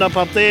just opened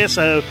up there,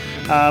 so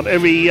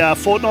every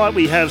fortnight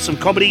we have some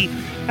comedy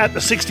at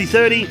the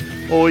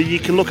 6030, or you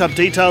can look up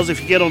details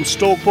if you get on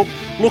Stalkbook.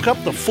 Look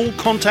up the Full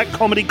Contact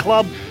Comedy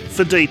Club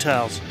for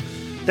details.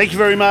 Thank you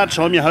very much.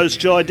 I'm your host,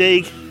 Jai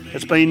Deeg.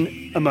 It's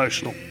been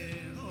emotional.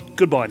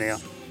 Goodbye now.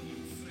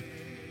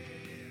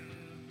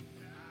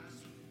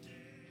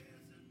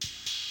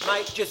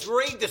 Mate, just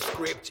read the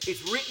script.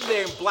 It's written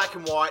there in black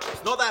and white.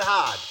 It's not that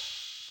hard.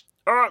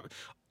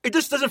 It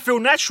just doesn't feel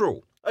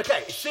natural. Okay,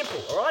 it's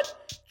simple, alright?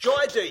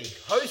 Jai Deeg,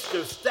 host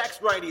of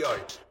Stacks Radio,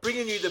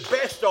 bringing you the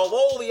best of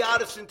all the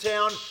artists in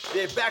town,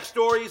 their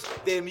backstories,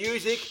 their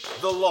music,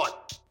 the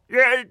lot.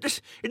 Yeah, it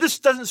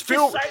just doesn't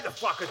feel... Just say the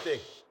fucking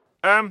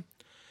thing.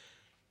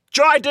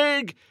 Jai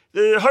Deeg,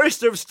 the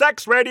host of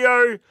Stacks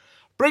Radio,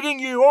 bringing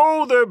you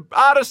all the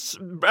artists'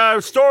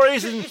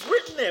 stories and... It's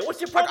written there. What's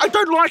your problem? I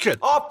don't like it.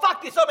 Oh,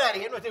 fuck this. I'm out of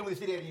here. I'm not dealing with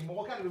this idiot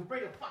anymore. I can't even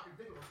bring a fucking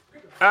thing.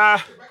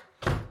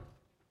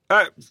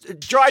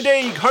 Jai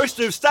Deeg, host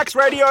of Stacks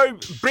Radio,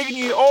 bringing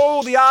you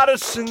all the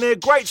artists and their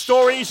great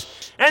stories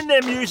and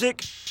their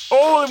music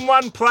all in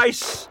one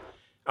place.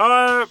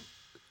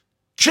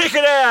 Check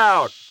it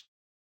out.